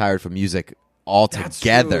 I retired from music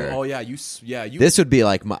altogether. Oh yeah, you. This would be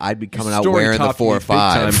like I'd be coming out wearing the 4 or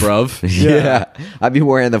 5, bruv. Yeah, I'd be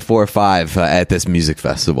wearing the 4 or 5 at this music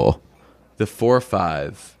festival. The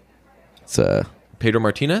 4-5. It's Pedro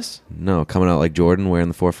Martinez? no coming out like Jordan wearing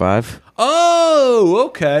the 4-5. Oh,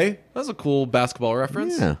 okay. That's a cool basketball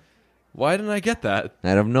reference. Yeah, Why didn't I get that? I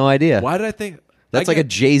have no idea. Why did I think That's I like a get-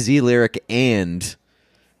 Jay-Z lyric and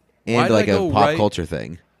Why did like I a go pop right- culture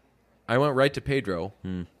thing. I went right to Pedro. I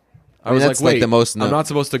mean, was that's like, like wait, the most I'm not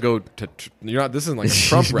supposed to go to. You're not. This isn't like a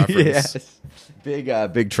Trump reference. Yes.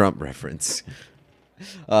 Big Trump reference.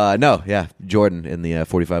 No, yeah, Jordan in the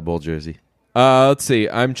 45 Bull jersey. Let's see.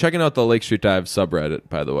 I'm checking out the Lake Street Dive subreddit.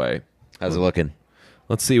 By the way, How's it looking?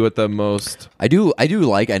 let's see what the most I do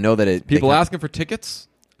like. I know that it people they- asking for tickets.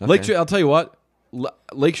 Okay. Lake Street. I'll tell you what.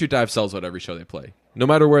 Lake Street Dive sells out every show they play, no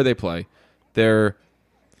matter where they play. They're.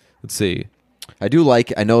 Let's see. I do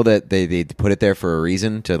like. I know that they put it there for a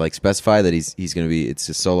reason to like specify that he's going to be. It's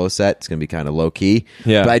a solo set. It's going to be kind of low key.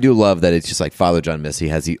 Yeah. But I do love that it's just like Father John Misty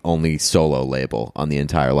has the only solo label on the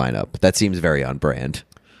entire lineup. That seems very on brand.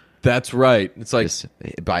 That's right. It's like Just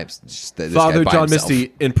this Father guy by John himself.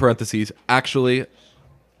 Misty in parentheses. Actually,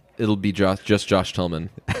 it'll be just Josh Tillman.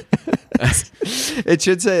 It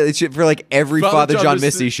should for like every Father John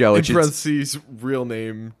Misty show. In It should, parentheses, real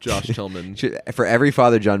name Josh Tillman, for every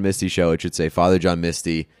Father John Misty show, it should say Father John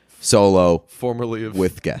Misty solo formerly of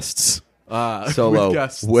with guests. with Solo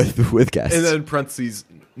guests. with guests. And then in parentheses,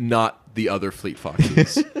 not the other Fleet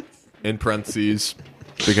Foxes. In parentheses,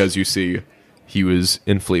 because you see, he was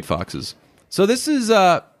in Fleet Foxes. So this is,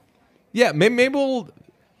 maybe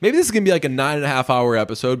this is gonna be like a 9.5 hour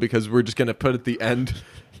episode because we're just gonna put at the end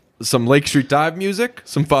some Lake Street Dive music,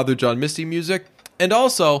 some Father John Misty music, and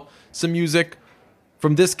also some music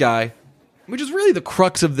from this guy, which is really the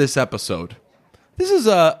crux of this episode. This is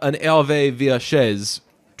an Hervé Villachez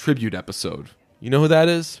tribute episode. You know who that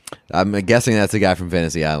is? I'm guessing that's the guy from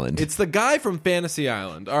Fantasy Island. It's the guy from Fantasy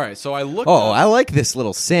Island. All right, so I looked Oh, up I like this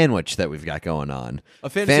little sandwich that we've got going on. A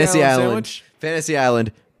Fantasy Island sandwich? Fantasy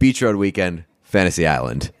Island, Beach Road Weekend, Fantasy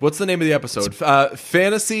Island. What's the name of the episode?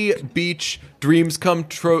 Fantasy Beach Dreams Come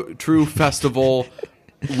True Festival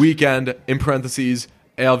Weekend, in parentheses,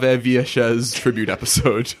 Hervé Villachez tribute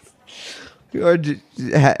episode. Or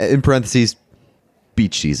in parentheses,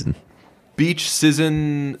 beach season. Beach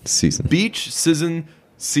Season Season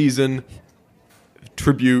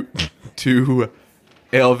tribute to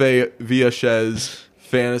Hervé Villachez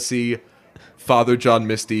Fantasy Father John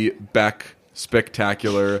Misty Beck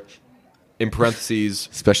Spectacular, in parentheses,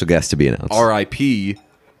 Special guest to be announced. R.I.P.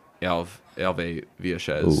 Hervé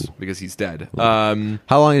Villachez, Ooh. because he's dead.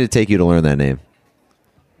 How long did it take you to learn that name?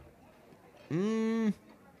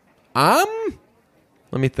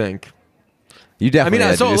 Let me think. You definitely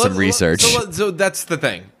had to do some research. So that's the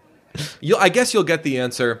thing. I guess you'll get the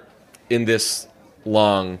answer in this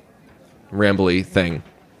long, rambly thing.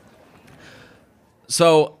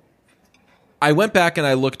 So I went back and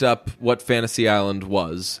I looked up what Fantasy Island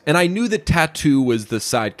was, and I knew that Tattoo was the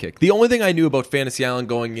sidekick. The only thing I knew about Fantasy Island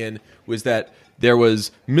going in was that there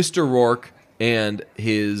was Mr. Rourke and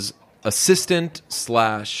his assistant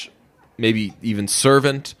 / maybe even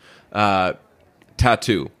servant,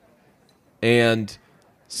 Tattoo. And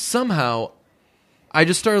somehow I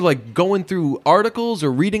just started like going through articles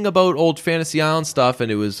or reading about old Fantasy Island stuff,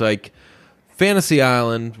 and it was like Fantasy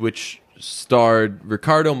Island, which starred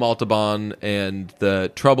Ricardo Montalban and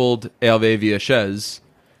the troubled Hervé Villachez.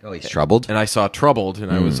 Oh, he's troubled? And I saw Troubled,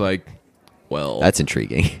 and I was like, well, That's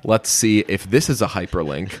intriguing. let's see if this is a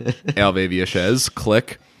hyperlink. Hervé Villachez,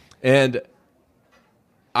 click. And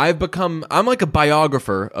I'm like a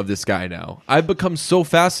biographer of this guy now. I've become so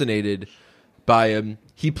fascinated by him.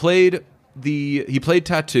 He played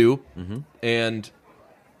Tattoo, and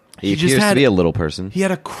He just appears had to be a little person. he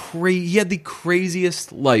had the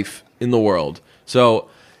craziest life in the world. So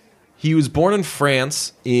he was born in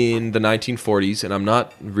France in the 1940s, and I'm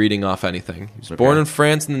not reading off anything. He was born in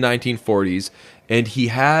France in the 1940s, and he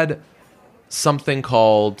had something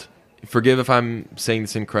called, forgive if I'm saying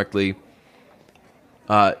this incorrectly,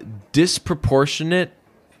 disproportionate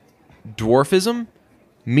dwarfism,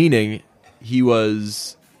 meaning he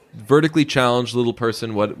was vertically challenged little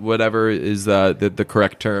person, whatever is the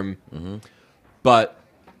correct term, but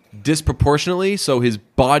disproportionately. So his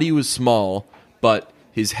body was small, but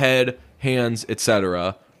his head, hands,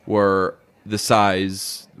 etc., were the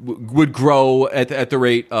size would grow at the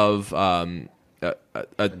rate of an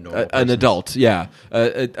adult. Yeah,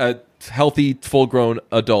 a healthy, full-grown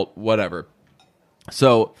adult, whatever.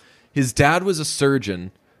 So his dad was a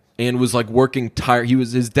surgeon and was like working tired.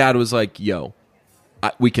 His dad was like, "Yo,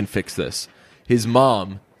 we can fix this." His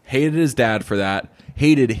mom hated his dad for that,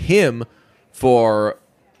 hated him for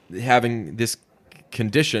having this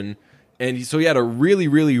condition, and so he had a really,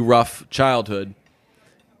 really rough childhood.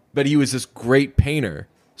 but he was this great painter.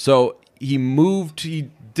 So he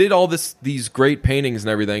did all these great paintings and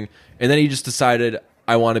everything, and then he just decided,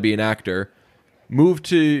 I want to be an actor. Moved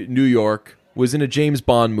to New York, was in a James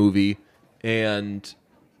Bond movie, and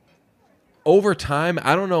over time,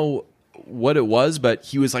 I don't know what it was, but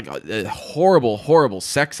he was like a horrible, horrible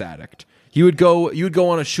sex addict. You would go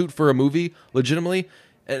on a shoot for a movie, legitimately,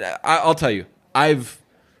 and I'll tell you, I've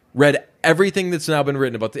read everything that's now been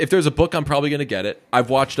written about. If there's a book, I'm probably going to get it. I've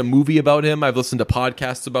watched a movie about him. I've listened to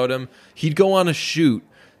podcasts about him. He'd go on a shoot,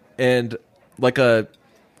 and like a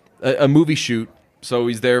movie shoot, so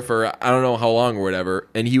he's there for I don't know how long or whatever,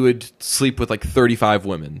 and he would sleep with like 35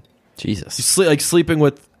 women. Jesus. Sleeping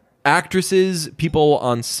with actresses, people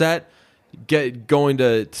on set, going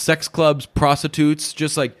to sex clubs, prostitutes,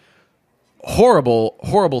 just like horrible,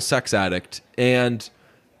 horrible sex addict. And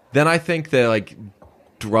then I think that like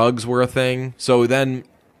drugs were a thing. So then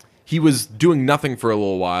he was doing nothing for a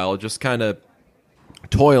little while, just kind of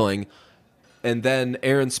toiling. And then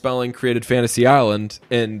Aaron Spelling created Fantasy Island,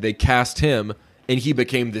 and they cast him, and he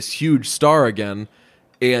became this huge star again.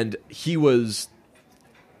 And he was,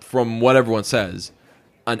 from what everyone says,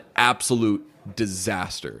 an absolute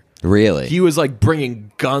disaster. Really? He was like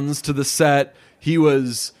bringing guns to the set. He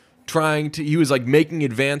was like making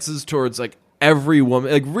advances towards like every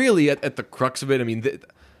woman. Like really at the crux of it, I mean,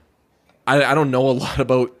 I don't know a lot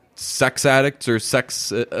about sex addicts or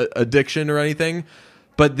sex addiction or anything,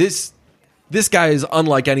 but this guy is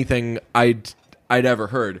unlike anything I'd ever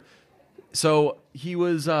heard. So he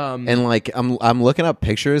was, and like I'm looking up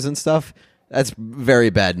pictures and stuff. That's very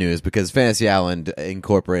bad news because Fantasy Island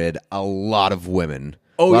incorporated a lot of women,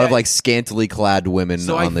 a lot of like scantily clad women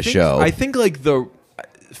on the show. I think like the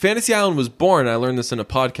Fantasy Island was born. I learned this in a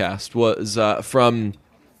podcast. Was from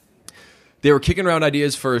they were kicking around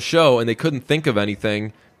ideas for a show and they couldn't think of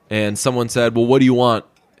anything, and someone said, "Well, what do you want?"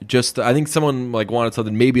 I think someone like wanted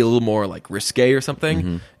something maybe a little more like risque or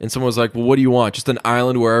something, and someone was like, "Well, what do you want? Just an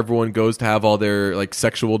island where everyone goes to have all their like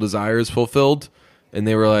sexual desires fulfilled?" And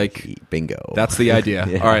they were like, "Bingo, that's the idea."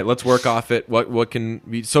 Yeah. All right, let's work off it. What can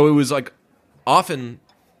be? So it was like often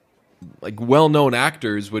like well-known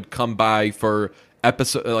actors would come by for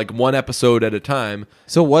one episode at a time.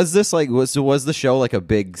 So was this like was the show like a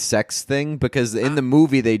big sex thing? Because in the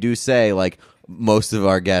movie they do say like most of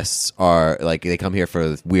our guests are like they come here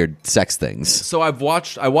for weird sex things. So I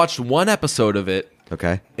watched one episode of it.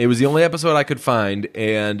 Okay. It was the only episode I could find,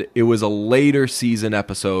 and it was a later season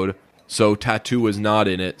episode, so Tattoo was not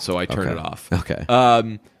in it, so I turned it off. Okay.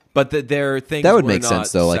 But their things that would were make not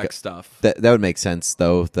sense though. sex Like stuff. That would make sense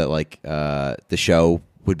though. That like the show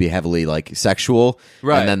would be heavily like sexual,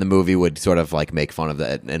 right? And then the movie would sort of like make fun of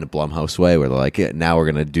that in a Blumhouse way, where they're like, now we're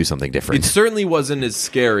gonna do something different. It certainly wasn't as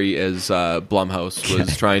scary as Blumhouse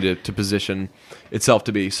was trying to position itself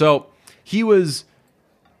to be. So he was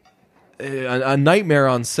a nightmare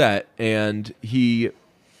on set, and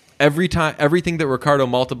everything that Ricardo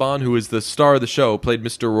Montalban, who is the star of the show, played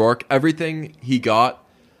Mr. Rourke, everything he got,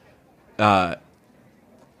 Alve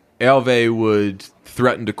would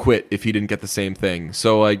threaten to quit if he didn't get the same thing.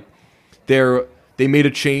 So like they made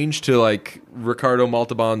a change to like Ricardo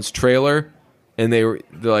Montalban's trailer, and they're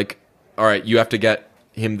like, all right, you have to get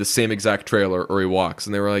him the same exact trailer or he walks.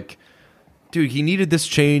 And they were like, dude, he needed this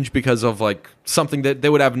change because of like something that they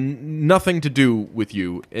would have nothing to do with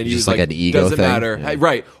you. And he Just was like an ego doesn't thing? matter. Yeah.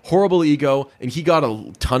 Right. Horrible ego. And he got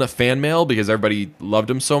a ton of fan mail because everybody loved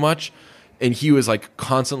him so much. And he was like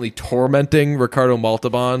constantly tormenting Ricardo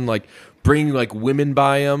Montalban, like bringing like women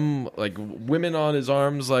by him, like women on his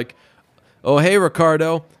arms, like, oh, hey,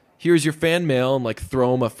 Ricardo, here's your fan mail, and like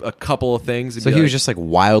throw him a couple of things. And So be he was like- just like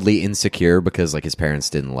wildly insecure because like his parents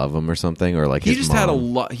didn't love him or something, or like he his just mom. had a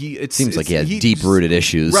lot. Seems like he had deep-rooted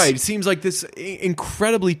issues. Right. It seems like this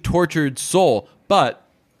incredibly tortured soul. But,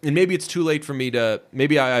 and maybe it's too late for me to,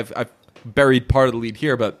 maybe I've buried part of the lead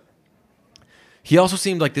here, but he also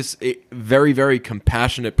seemed like this very, very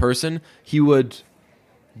compassionate person. He was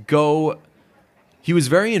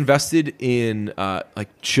very invested in like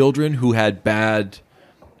children who had bad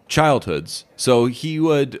childhoods. So he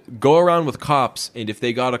would go around with cops, and if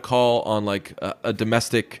they got a call on like a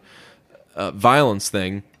domestic violence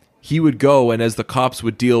thing, he would go, and as the cops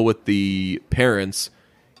would deal with the parents,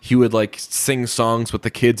 he would like sing songs with the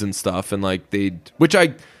kids and stuff, and like which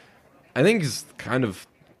I think is kind of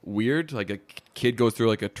weird. Like a kid goes through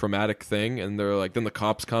like a traumatic thing, and they're like, then the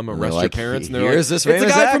cops come arrest your like, parents, and they're "Here's like, this it's a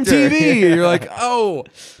famous guy from actor." TV. And you're like, oh,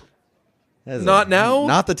 That's not now?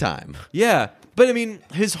 Not the time. yeah. But I mean,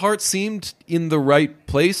 his heart seemed in the right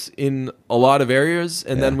place in a lot of areas,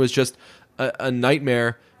 and then was just a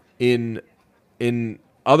nightmare in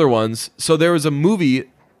other ones. So there was a movie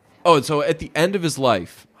Oh, so at the end of his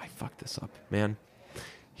life, I fucked this up, man.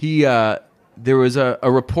 He there was a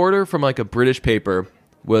reporter from like a British paper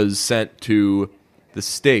was sent to the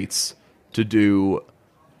States to do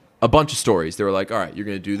a bunch of stories. They were like, all right, you're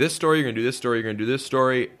going to do this story, you're going to do this story, you're going to do this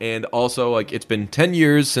story. And also, like, it's been 10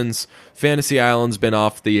 years since Fantasy Island's been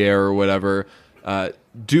off the air or whatever.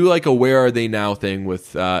 Do like a Where Are They Now thing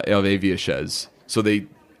with Hervé Villechaize.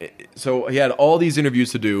 So he had all these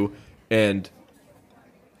interviews to do, and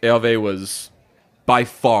Hervé was by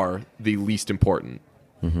far the least important.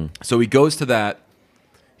 Mm-hmm. So he goes to that.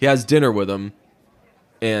 He has dinner with him,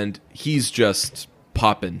 and he's just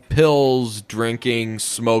popping pills, drinking,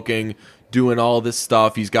 smoking, doing all this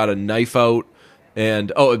stuff. He's got a knife out.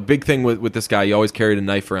 And, a big thing with this guy, he always carried a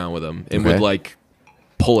knife around with him and would, like,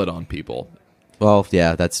 pull it on people. Well,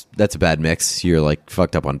 yeah, that's a bad mix. You're, like,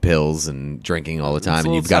 fucked up on pills and drinking all the time,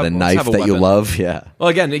 and you've got a knife that you love. Yeah. Well,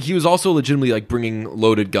 again, he was also legitimately, like, bringing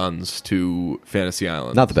loaded guns to Fantasy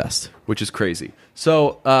Island. Not the best. Which is crazy.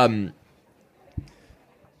 So,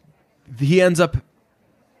 he ends up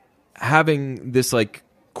having this like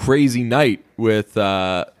crazy night with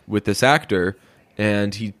this actor,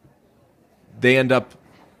 and they end up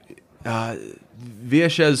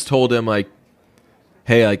Villechaize told him like,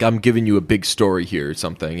 hey, like I'm giving you a big story here or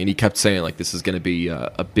something, and he kept saying like this is going to be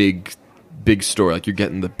a big story, like you're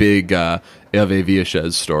getting the big Hervé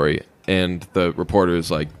Villechaize story. And the reporter is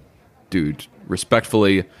like, dude,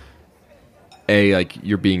 respectfully, A, like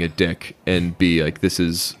you're being a dick, and B, like this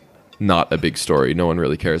is not a big story. No one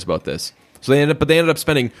really cares about this. So they ended up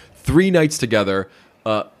spending 3 nights together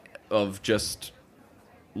of just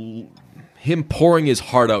him pouring his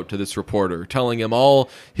heart out to this reporter, telling him all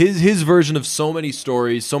his version of so many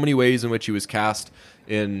stories, so many ways in which he was cast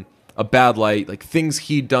in a bad light, like things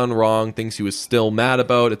he'd done wrong, things he was still mad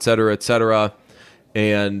about, et cetera, et cetera.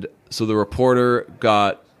 And so the reporter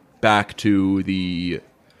got back to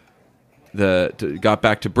got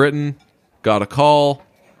back to Britain, got a call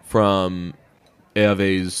from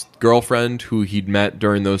Hervé's girlfriend, who he'd met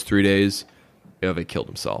during those 3 days. Hervé killed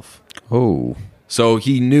himself. Oh. So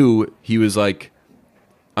he knew, he was like,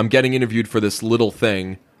 I'm getting interviewed for this little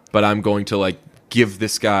thing, but I'm going to like give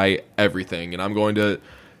this guy everything, and I'm going to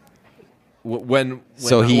when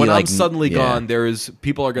I'm suddenly gone,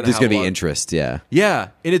 people are going to there's going to be interest, yeah. Yeah,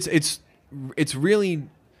 and it's really,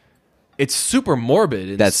 it's super morbid.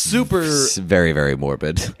 And that's super very, very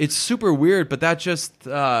morbid. It's super weird, but that just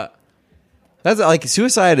that's like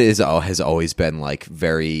suicide has always been like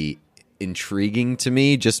very intriguing to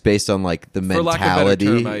me, just based on like the mentality. For lack of a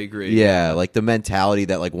better term, I agree. Yeah, like the mentality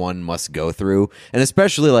that like one must go through, and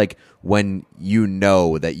especially like when you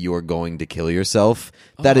know that you are going to kill yourself.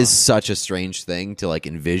 That is such a strange thing to like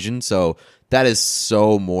envision. So that is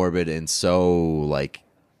so morbid and so like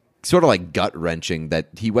sort of like gut wrenching that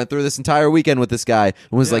he went through this entire weekend with this guy and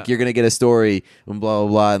was like, "You're gonna get a story," and blah blah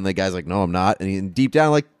blah, and the guy's like, "No, I'm not," and deep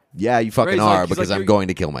down like, "Yeah, you fucking are, because I'm going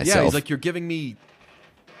to kill myself." Yeah, he's like, "You're giving me."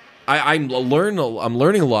 I'm learning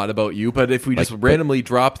a lot about you, but if we just randomly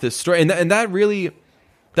drop this story, and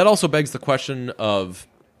that also begs the question of,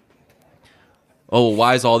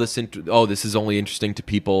 why is all this? This is only interesting to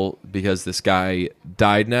people because this guy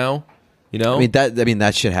died now. You know,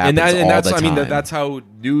 that shit happens all the time. I mean, that's how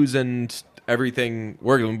news and everything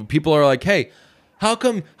works. When people are like, "Hey, how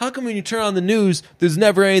come when you turn on the news, there's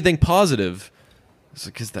never anything positive?" It's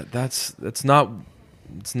because that's not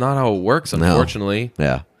how it works, unfortunately. No.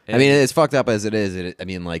 Yeah. I mean, it's fucked up as it is. I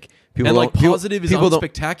mean, like people and like positive is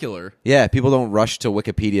unspectacular. Yeah, people don't rush to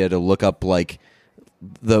Wikipedia to look up like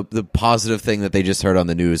the positive thing that they just heard on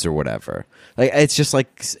the news or whatever. Like it's just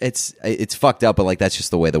like it's fucked up, but like that's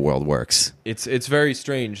just the way the world works. It's very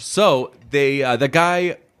strange. So the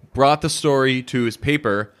guy brought the story to his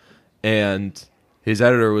paper, and his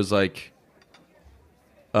editor was like,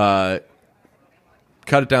 cut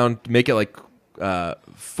it down, make it like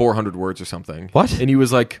 400 words or something. What? And he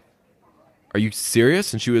was like, are you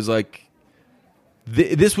serious? And she was like,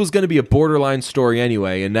 this was going to be a borderline story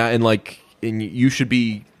anyway, and you should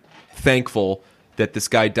be thankful that this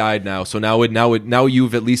guy died now. So now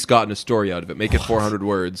you've at least gotten a story out of it. Make it 400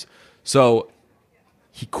 words. So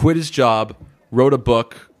he quit his job, wrote a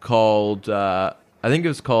book called I think it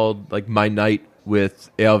was called like My Night with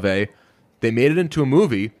Hervé. They made it into a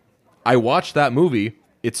movie. I watched that movie.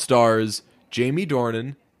 It stars Jamie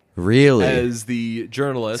Dornan, really, as the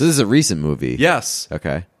journalist. So this is a recent movie. Yes.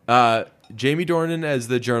 Okay. Jamie Dornan as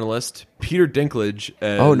the journalist, Peter Dinklage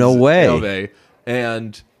as no way. Hervé.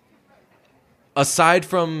 And aside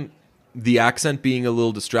from the accent being a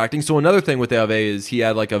little distracting, so another thing with Hervé is he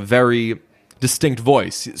had like a very distinct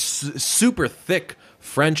voice, super thick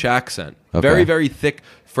French accent. Okay. Very, very thick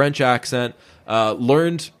French accent.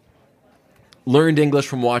 Learned English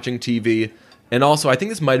from watching TV. And also, I think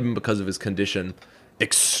this might have been because of his condition,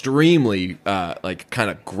 extremely, like, kind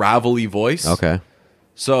of gravelly voice. Okay.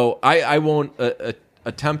 So I won't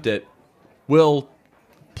attempt it. We'll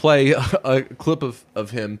play a clip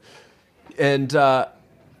of him. And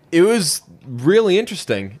it was really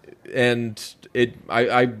interesting. And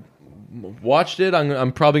I watched it.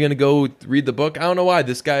 I'm probably going to go read the book. I don't know why.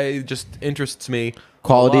 This guy just interests me.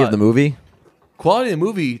 Quality of the movie? Quality of the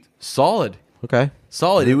movie, solid. Okay.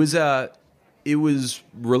 Solid. It was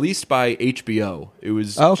released by HBO. It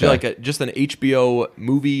was Okay. like just an HBO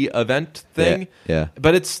movie event thing. Yeah.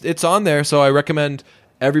 But it's on there, so I recommend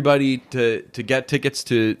everybody to get tickets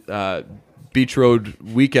to Beach Road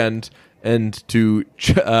Weekend and to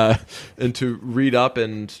read up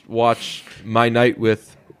and watch My Night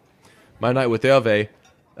with Hervé.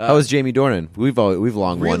 How was Jamie Dornan? We've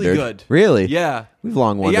long Really wondered. good. Really? Yeah. We've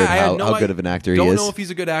long wondered I had how good of an actor he is. Don't know if he's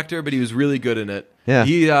a good actor, but he was really good in it. Yeah.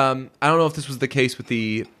 He I don't know if this was the case with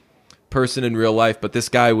the person in real life, but this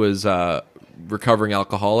guy was recovering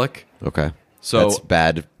alcoholic. Okay. So- that's a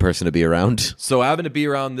bad person to be around. So having to be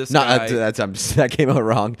around this No, guy. that came out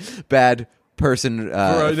wrong. Bad person.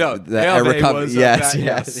 No, that I Hervé recover. was a Yes, bad-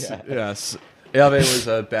 yes, yeah. yes. Hervé was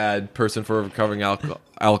a bad person for a recovering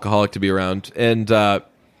alcoholic to be around, and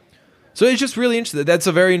so it's just really interesting. That's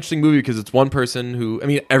a very interesting movie because it's one person who, I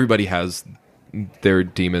mean, everybody has their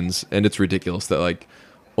demons, and it's ridiculous that like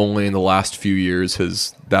only in the last few years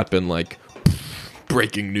has that been like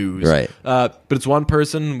breaking news, Right. But it's one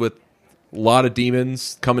person with a lot of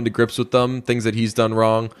demons, coming to grips with them, things that he's done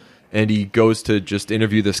wrong. And he goes to just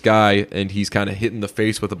interview this guy, and he's kind of hit in the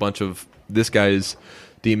face with a bunch of this guy's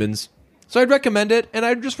demons. So I'd recommend it, and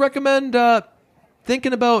I'd just recommend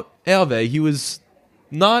thinking about Hervé. He was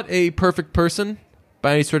not a perfect person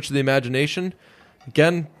by any stretch of the imagination.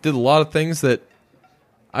 Again, did a lot of things that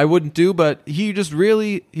I wouldn't do, but he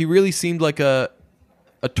really seemed like a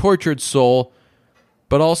tortured soul,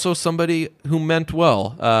 but also somebody who meant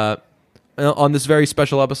well. On this very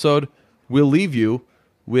special episode, we'll leave you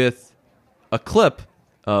with a clip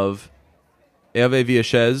of Hervé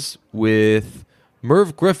Villechaize with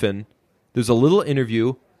Merv Griffin. There's a little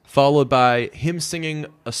interview followed by him singing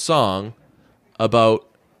a song about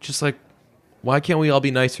just like, why can't we all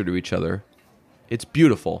be nicer to each other? It's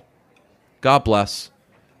beautiful. God bless.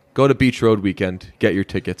 Go to Beach Road Weekend. Get your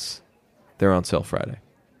tickets. They're on sale Friday.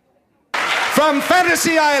 From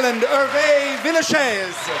Fantasy Island, Hervé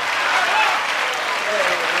Villechaize.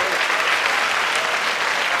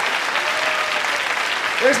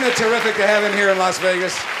 Isn't it terrific to have him here in Las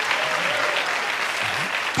Vegas?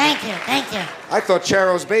 Thank you, thank you. I thought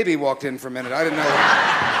Charo's baby walked in for a minute. I didn't know.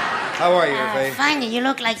 How are you, Hervé? Fine, you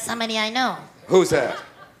look like somebody I know. Who's that?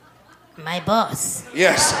 My boss.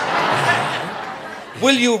 Yes.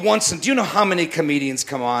 Will you once, and do you know how many comedians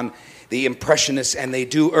come on, the Impressionists, and they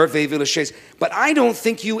do Hervé Villechaize? But I don't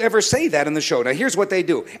think you ever say that in the show. Now, here's what they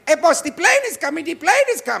do. Hey, boss, the plane is coming, the plane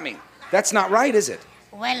is coming. That's not right, is it?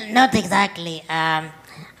 Well, not exactly.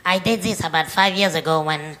 I did this about 5 years ago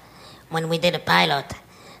when we did a pilot.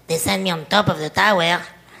 They sent me on top of the tower,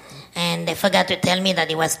 and they forgot to tell me that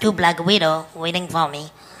there was 2 Black Widow waiting for me,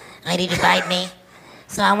 ready to bite me.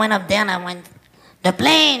 So I went up there and I went, the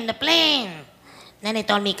plane, the plane. Then they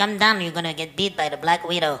told me, come down, you're going to get beat by the Black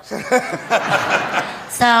Widow.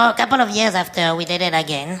 So a couple of years after, we did it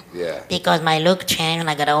again. Yeah. Because my look changed and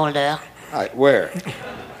I got older. All right, where?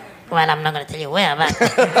 Well, I'm not going to tell you where, but...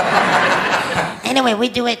 Anyway, we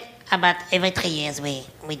do it about every 3 years. We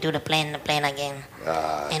do the plane again.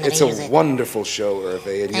 And It's reuse a it. wonderful show,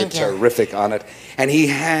 Hervé, and Thank you're you. terrific on it. And he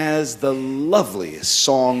has the loveliest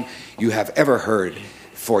song you have ever heard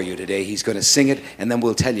for you today. He's going to sing it, and then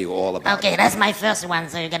we'll tell you all about Okay, it. that's my first one,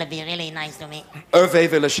 so you got to be really nice to me. Hervé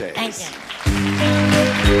Villechaize. Thank you.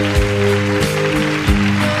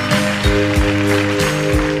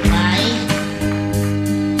 Why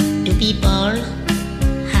do people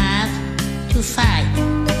have to fight?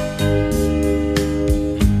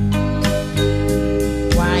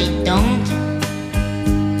 Why don't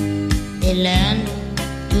they learn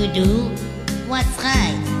to do what's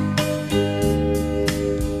right?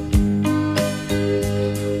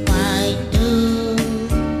 Why do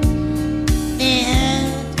they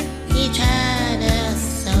hurt each other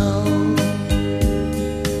so?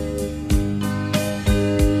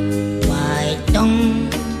 Why don't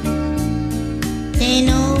they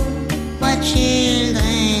know what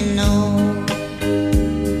children know?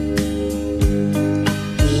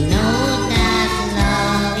 We know that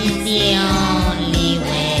love is the only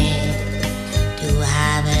way to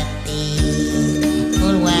have a peace.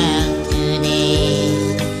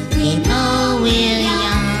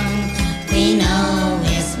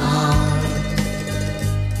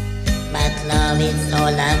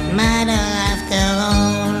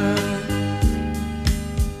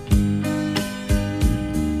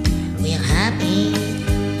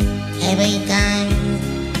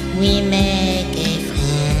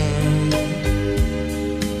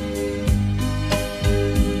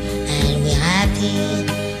 dream,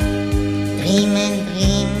 dream and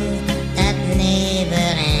dream that never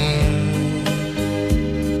end.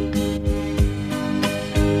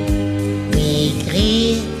 We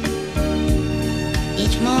greet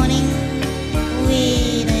each morning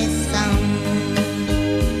with a song,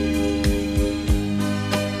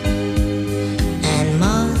 and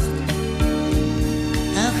most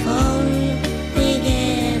of all we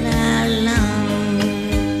get along.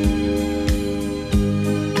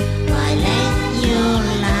 Why let your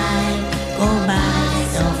life go by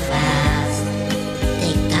so fast?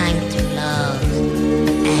 Take time to love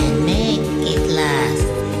and make it last.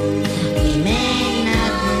 We may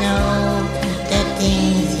not know the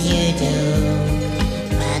things you do,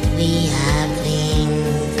 but we have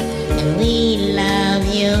dreams and we love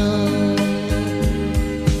you.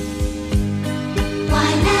 Why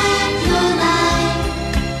let your life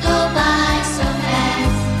go by so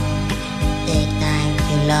fast? Take time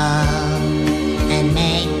to love and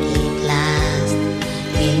make it last.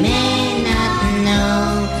 We may not know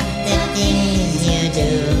the things you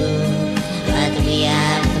do, but we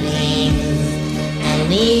have dreams and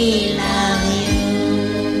we love you.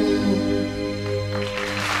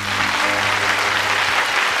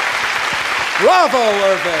 Bravo,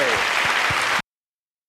 Hervé.